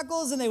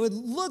tabernacles and they would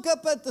look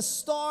up at the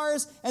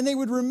stars and they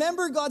would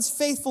remember God's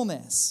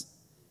faithfulness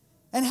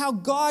and how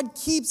God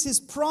keeps his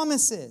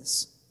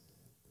promises.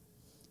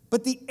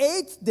 But the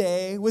 8th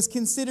day was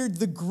considered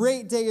the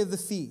great day of the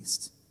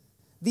feast.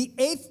 The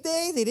 8th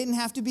day, they didn't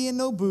have to be in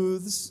no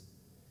booths.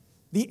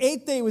 The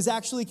 8th day was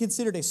actually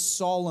considered a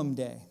solemn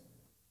day.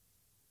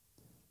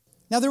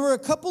 Now, there were a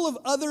couple of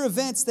other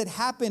events that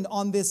happened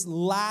on this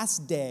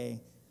last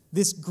day,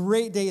 this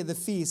great day of the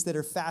feast, that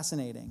are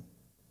fascinating.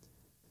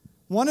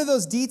 One of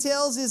those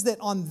details is that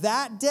on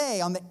that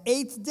day, on the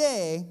 8th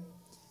day,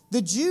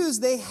 the Jews,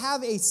 they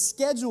have a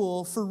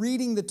schedule for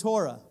reading the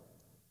Torah.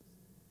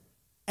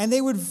 And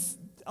they would,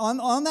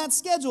 on that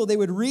schedule, they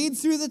would read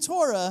through the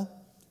Torah.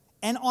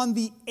 And on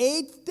the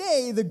 8th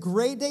day, the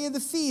great day of the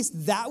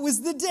feast, that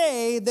was the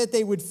day that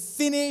they would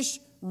finish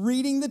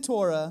reading the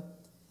Torah.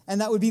 And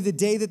that would be the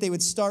day that they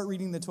would start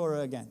reading the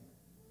Torah again.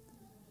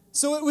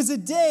 So it was a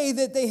day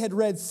that they had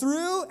read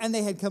through and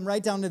they had come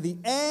right down to the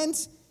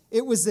end.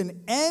 It was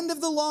an end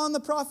of the law and the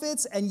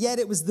prophets, and yet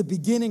it was the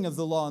beginning of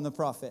the law and the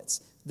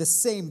prophets, the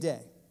same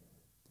day.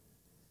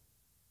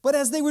 But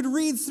as they would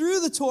read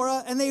through the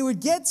Torah and they would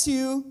get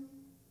to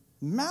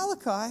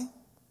Malachi,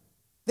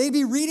 they'd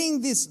be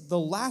reading the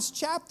last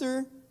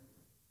chapter,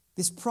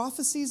 these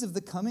prophecies of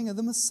the coming of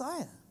the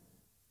Messiah.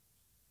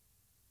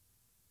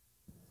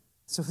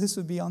 So this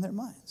would be on their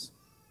minds.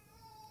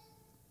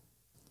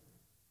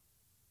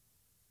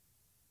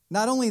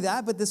 Not only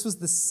that, but this was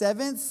the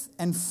 7th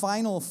and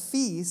final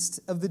feast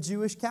of the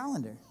Jewish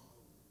calendar.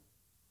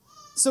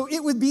 So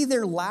it would be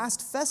their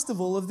last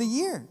festival of the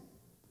year.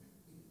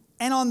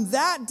 And on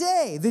that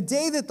day, the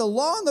day that the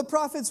law and the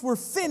prophets were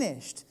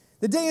finished,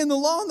 the day when the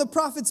law and the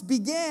prophets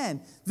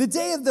began, the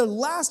day of the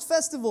last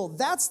festival,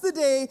 that's the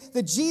day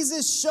that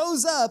Jesus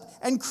shows up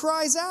and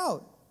cries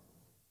out.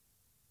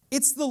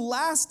 It's the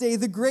last day,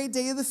 the great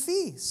day of the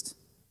feast.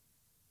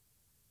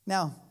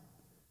 Now,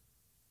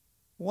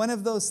 one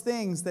of those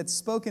things that's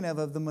spoken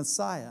of the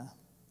Messiah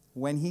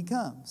when he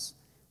comes,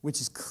 which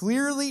is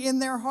clearly in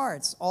their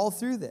hearts all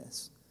through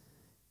this,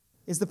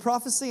 is the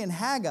prophecy in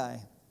Haggai,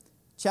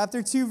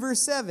 chapter 2,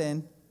 verse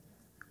 7,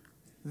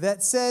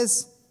 that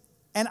says,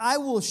 "And I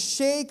will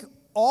shake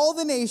all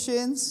the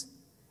nations,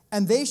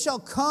 and they shall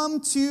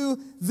come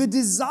to the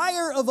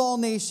desire of all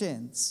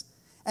nations.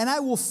 And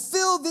I will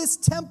fill this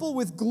temple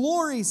with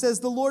glory, says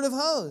the Lord of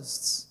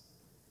hosts."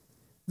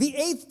 The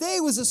 8th day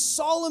was a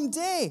solemn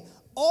day.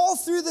 All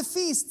through the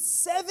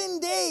feast, 7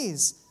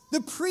 days,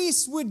 the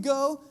priests would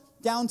go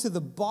down to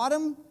the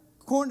bottom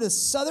corner, the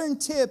southern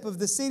tip of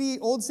the city,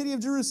 old city of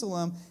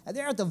Jerusalem. And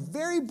there at the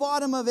very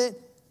bottom of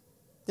it,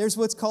 there's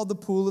what's called the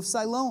Pool of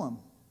Siloam.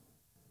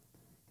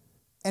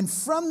 And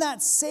from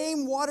that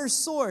same water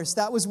source,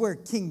 that was where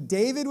King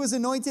David was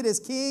anointed as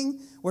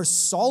king, where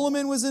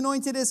Solomon was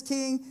anointed as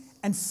king.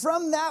 And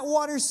from that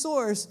water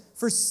source,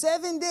 for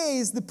 7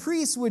 days, the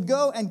priests would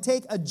go and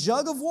take a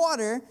jug of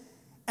water,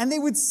 and they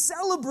would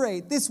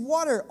celebrate this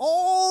water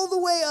all the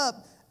way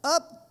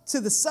up to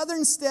the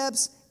southern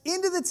steps,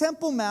 into the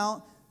Temple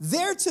Mount,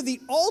 there to the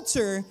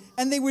altar,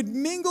 and they would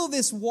mingle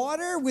this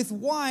water with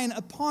wine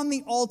upon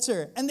the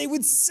altar, and they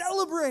would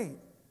celebrate.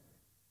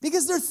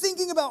 Because they're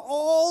thinking about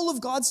all of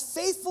God's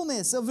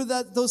faithfulness over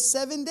those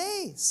 7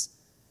 days.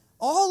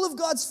 All of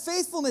God's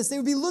faithfulness. They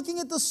would be looking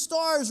at the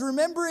stars,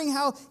 remembering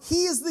how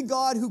he is the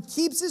God who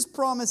keeps his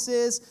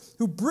promises,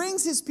 who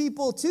brings his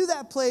people to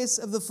that place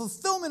of the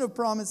fulfillment of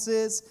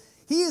promises.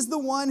 He is the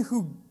one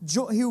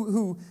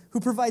who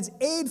provides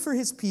aid for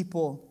his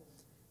people.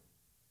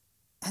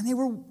 And they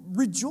were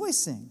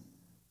rejoicing.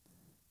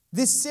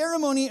 This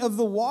ceremony of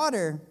the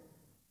water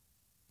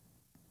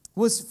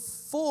was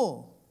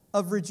full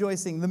of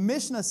rejoicing. The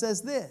Mishnah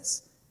says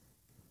this: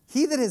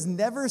 He that has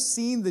never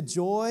seen the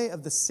joy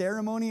of the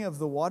ceremony of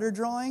the water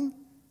drawing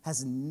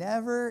has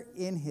never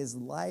in his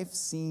life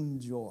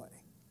seen joy.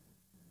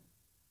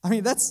 I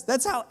mean,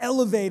 that's how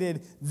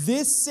elevated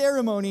this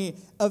ceremony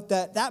of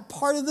that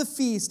part of the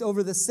feast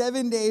over the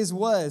 7 days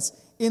was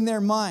in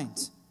their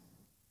mind.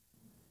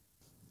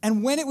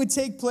 And when it would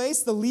take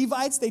place, the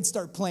Levites, they'd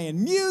start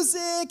playing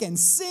music and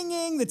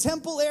singing. The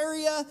temple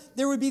area,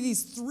 there would be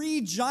these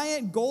 3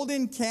 giant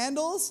golden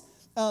candles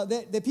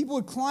that people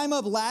would climb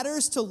up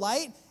ladders to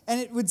light. And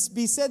it would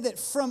be said that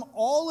from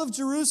all of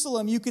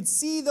Jerusalem, you could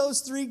see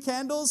those 3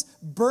 candles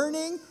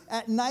burning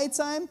at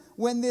nighttime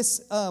when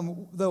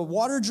the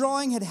water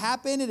drawing had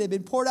happened. It had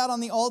been poured out on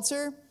the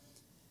altar.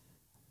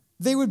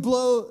 They would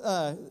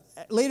blow,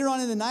 later on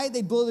in the night,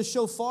 they'd blow the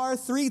shofar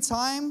 3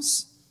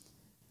 times.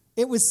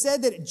 It was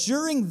said that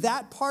during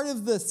that part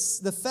of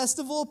the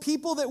festival,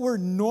 people that were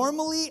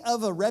normally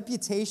of a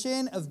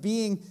reputation of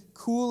being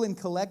cool and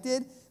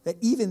collected, that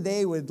even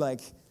they would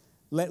like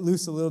let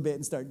loose a little bit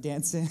and start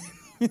dancing.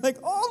 You're like,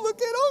 oh,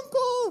 look at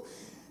Uncle.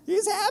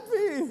 He's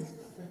happy.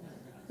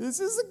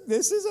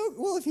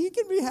 Well, if he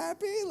can be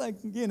happy, like,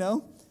 you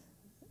know.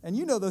 And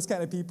you know those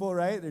kind of people,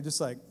 right? They're just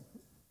like,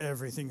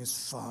 everything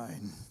is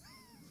fine.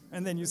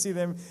 And then you see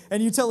them,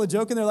 and you tell a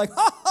joke, and they're like,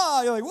 ha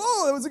ha. You're like,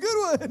 whoa, that was a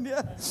good one.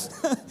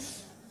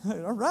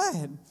 Yeah. All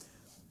right.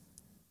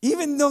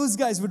 Even those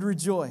guys would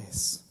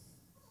rejoice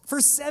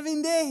for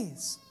 7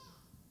 days.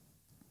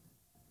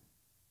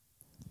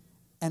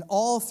 And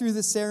all through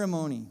the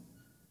ceremony,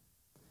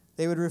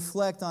 they would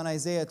reflect on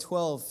Isaiah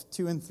 12,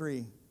 2 and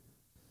 3.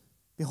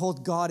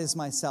 Behold, God is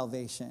my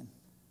salvation.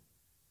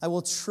 I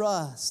will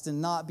trust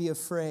and not be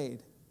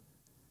afraid.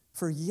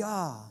 For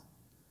Yah,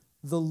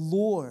 the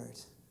Lord,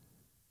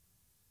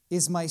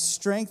 is my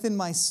strength and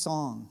my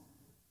song.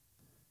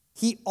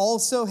 He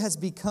also has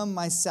become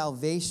my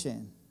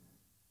salvation.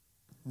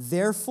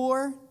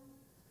 Therefore,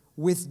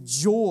 with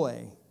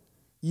joy,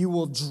 you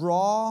will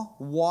draw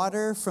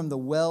water from the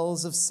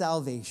wells of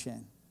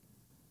salvation.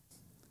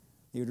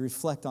 He would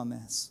reflect on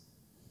this.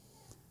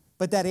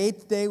 But that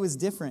 8th day was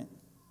different.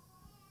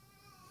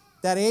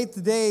 That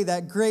 8th day,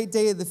 that great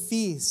day of the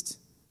feast,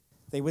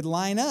 they would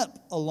line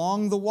up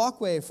along the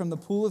walkway from the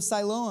pool of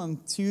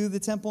Siloam to the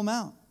Temple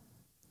Mount.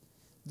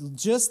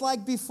 Just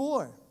like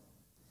before.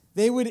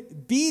 They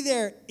would be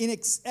there in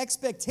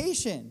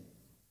expectation.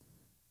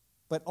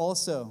 But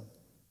also,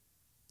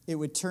 it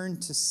would turn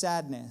to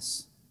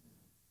sadness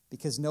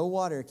because no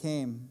water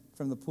came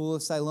from the pool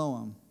of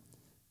Siloam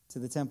to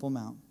the Temple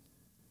Mount.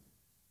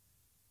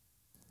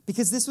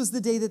 Because this was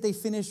the day that they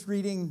finished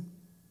reading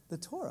the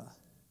Torah.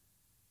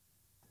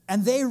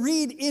 And they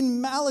read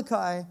in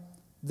Malachi,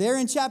 there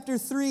in chapter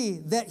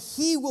 3, that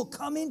he will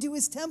come into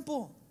his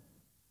temple.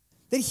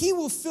 That he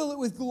will fill it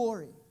with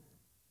glory.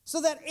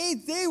 So that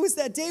 8th day was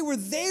that day where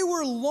they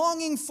were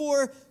longing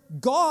for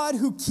God,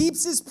 who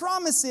keeps his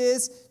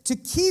promises, to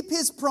keep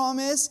his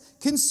promise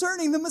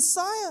concerning the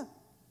Messiah.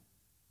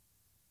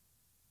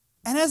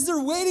 And as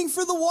they're waiting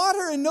for the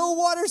water and no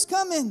water's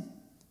coming,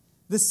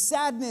 the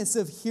sadness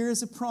of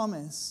here's a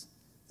promise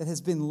that has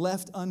been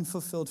left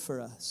unfulfilled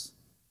for us.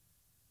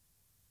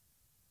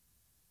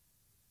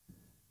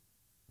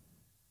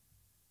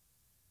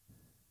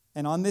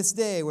 And on this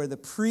day where the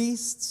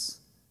priests,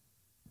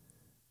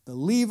 the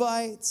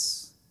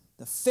Levites,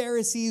 the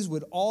Pharisees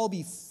would all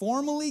be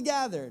formally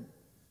gathered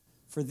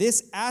for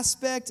this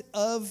aspect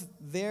of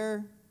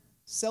their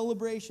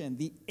celebration,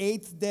 the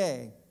 8th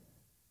day,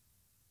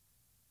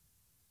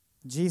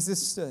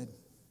 Jesus stood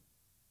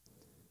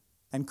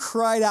and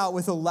cried out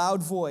with a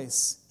loud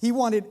voice. He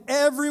wanted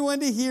everyone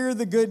to hear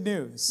the good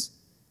news.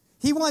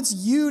 He wants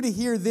you to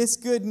hear this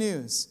good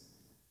news.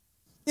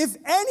 If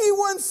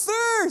anyone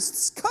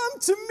thirsts, come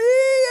to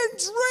me and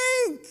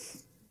drink.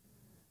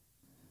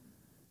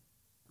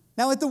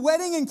 Now, at the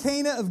wedding in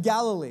Cana of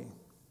Galilee,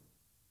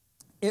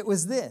 it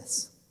was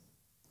this.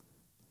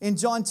 In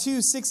John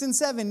 2, 6 and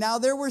 7, now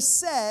there were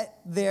set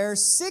there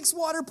 6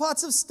 water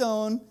pots of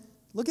stone,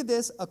 look at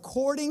this,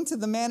 according to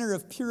the manner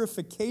of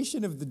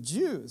purification of the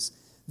Jews.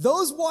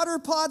 Those water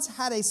pots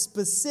had a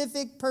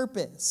specific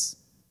purpose.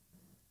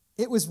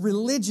 It was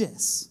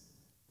religious.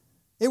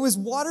 It was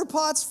water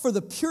pots for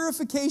the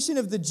purification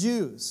of the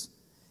Jews,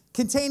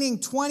 containing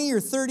 20 or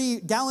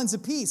 30 gallons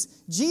apiece.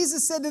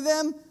 Jesus said to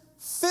them,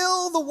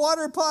 fill the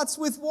water pots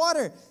with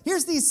water.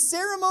 Here's these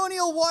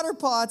ceremonial water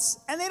pots,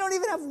 and they don't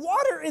even have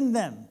water in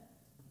them.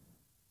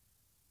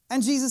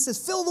 And Jesus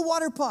says, fill the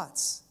water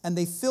pots. And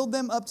they filled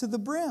them up to the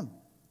brim.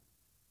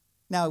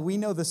 Now, we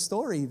know the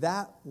story.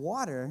 That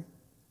water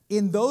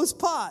in those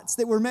pots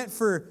that were meant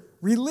for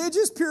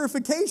religious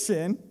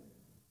purification,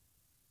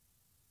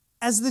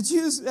 as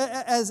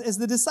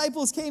the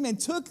disciples came and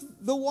took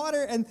the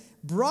water and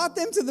brought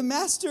them to the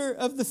master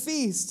of the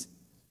feast,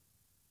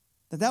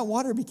 that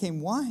water became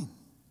wine.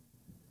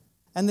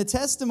 And the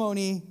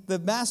testimony, the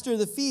master of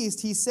the feast,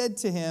 he said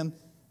to him,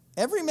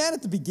 every man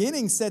at the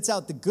beginning sets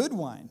out the good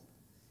wine.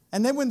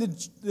 And then when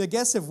the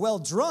guests have well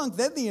drunk,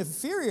 then the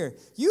inferior.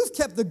 You've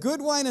kept the good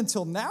wine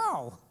until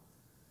now.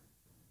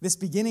 This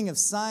beginning of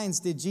signs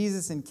did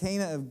Jesus in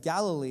Cana of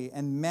Galilee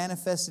and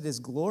manifested his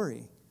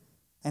glory,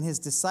 and his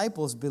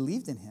disciples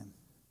believed in him.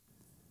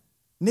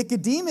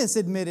 Nicodemus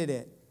admitted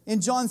it. In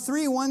John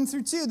 3, 1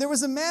 through 2, there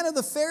was a man of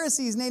the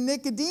Pharisees named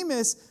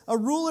Nicodemus, a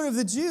ruler of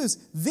the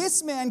Jews.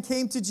 This man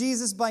came to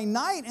Jesus by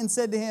night and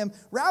said to him,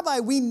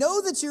 Rabbi, we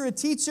know that you're a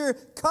teacher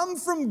come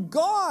from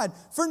God,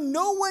 for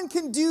no one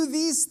can do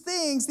these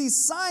things,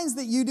 these signs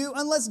that you do,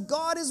 unless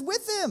God is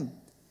with him.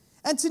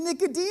 And to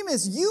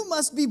Nicodemus, you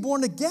must be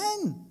born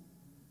again.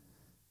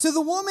 To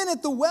the woman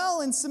at the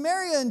well in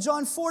Samaria in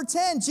John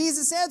 4:10,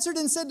 Jesus answered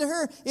and said to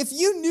her, if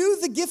you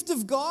knew the gift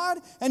of God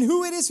and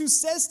who it is who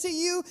says to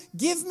you,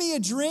 give me a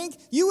drink,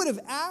 you would have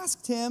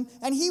asked him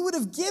and he would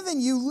have given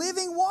you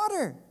living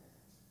water.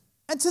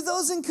 And to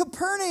those in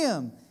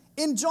Capernaum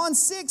in John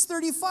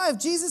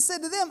 6:35, Jesus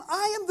said to them,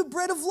 I am the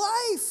bread of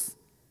life.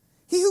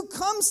 He who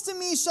comes to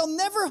me shall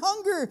never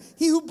hunger.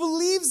 He who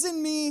believes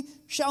in me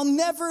shall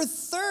never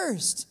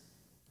thirst.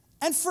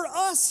 And for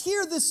us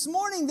here this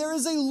morning, there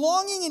is a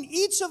longing in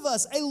each of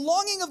us, a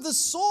longing of the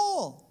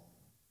soul.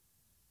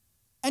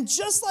 And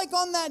just like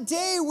on that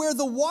day where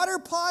the water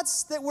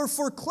pots that were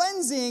for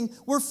cleansing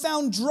were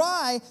found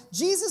dry,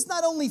 Jesus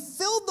not only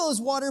filled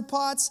those water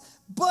pots,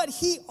 but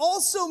he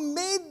also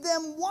made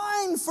them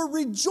wine for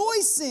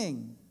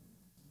rejoicing.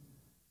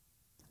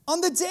 On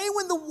the day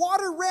when the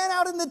water ran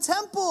out in the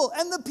temple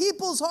and the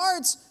people's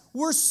hearts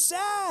were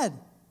sad.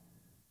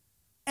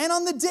 And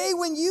on the day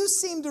when you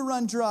seem to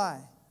run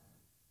dry.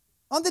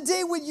 On the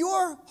day when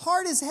your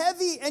heart is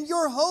heavy and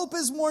your hope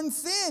is worn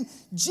thin,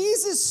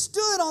 Jesus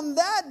stood on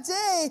that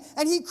day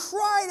and he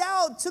cried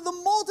out to the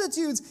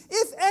multitudes,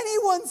 if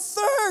anyone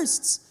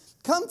thirsts,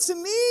 come to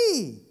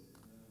me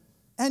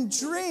and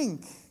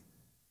drink,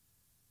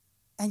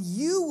 and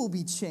you will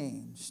be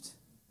changed.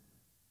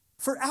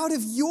 For out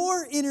of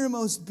your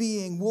innermost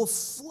being will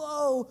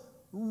flow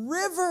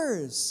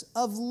rivers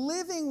of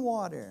living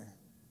water.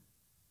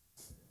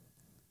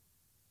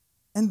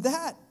 And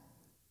that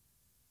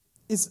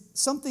is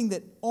something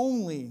that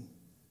only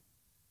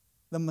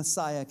the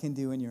Messiah can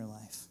do in your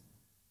life.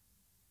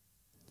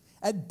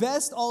 At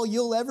best, all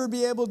you'll ever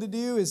be able to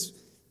do is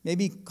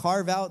maybe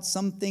carve out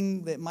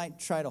something that might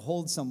try to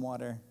hold some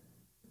water,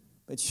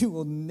 but you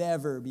will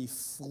never be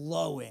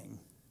flowing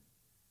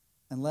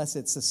unless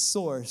it's a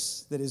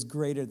source that is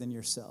greater than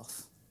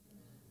yourself.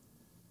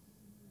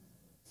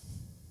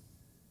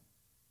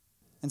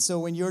 And so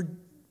when your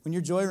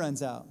joy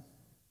runs out,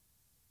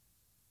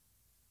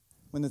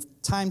 when the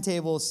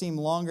timetables seem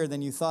longer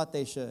than you thought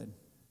they should,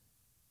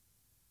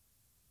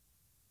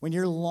 when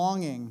you're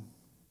longing,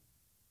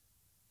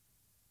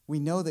 we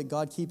know that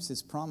God keeps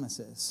his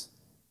promises.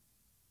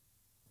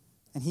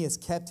 And he has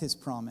kept his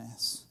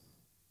promise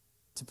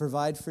to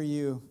provide for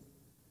you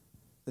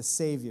the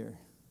Savior,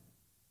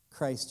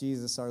 Christ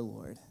Jesus our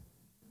Lord.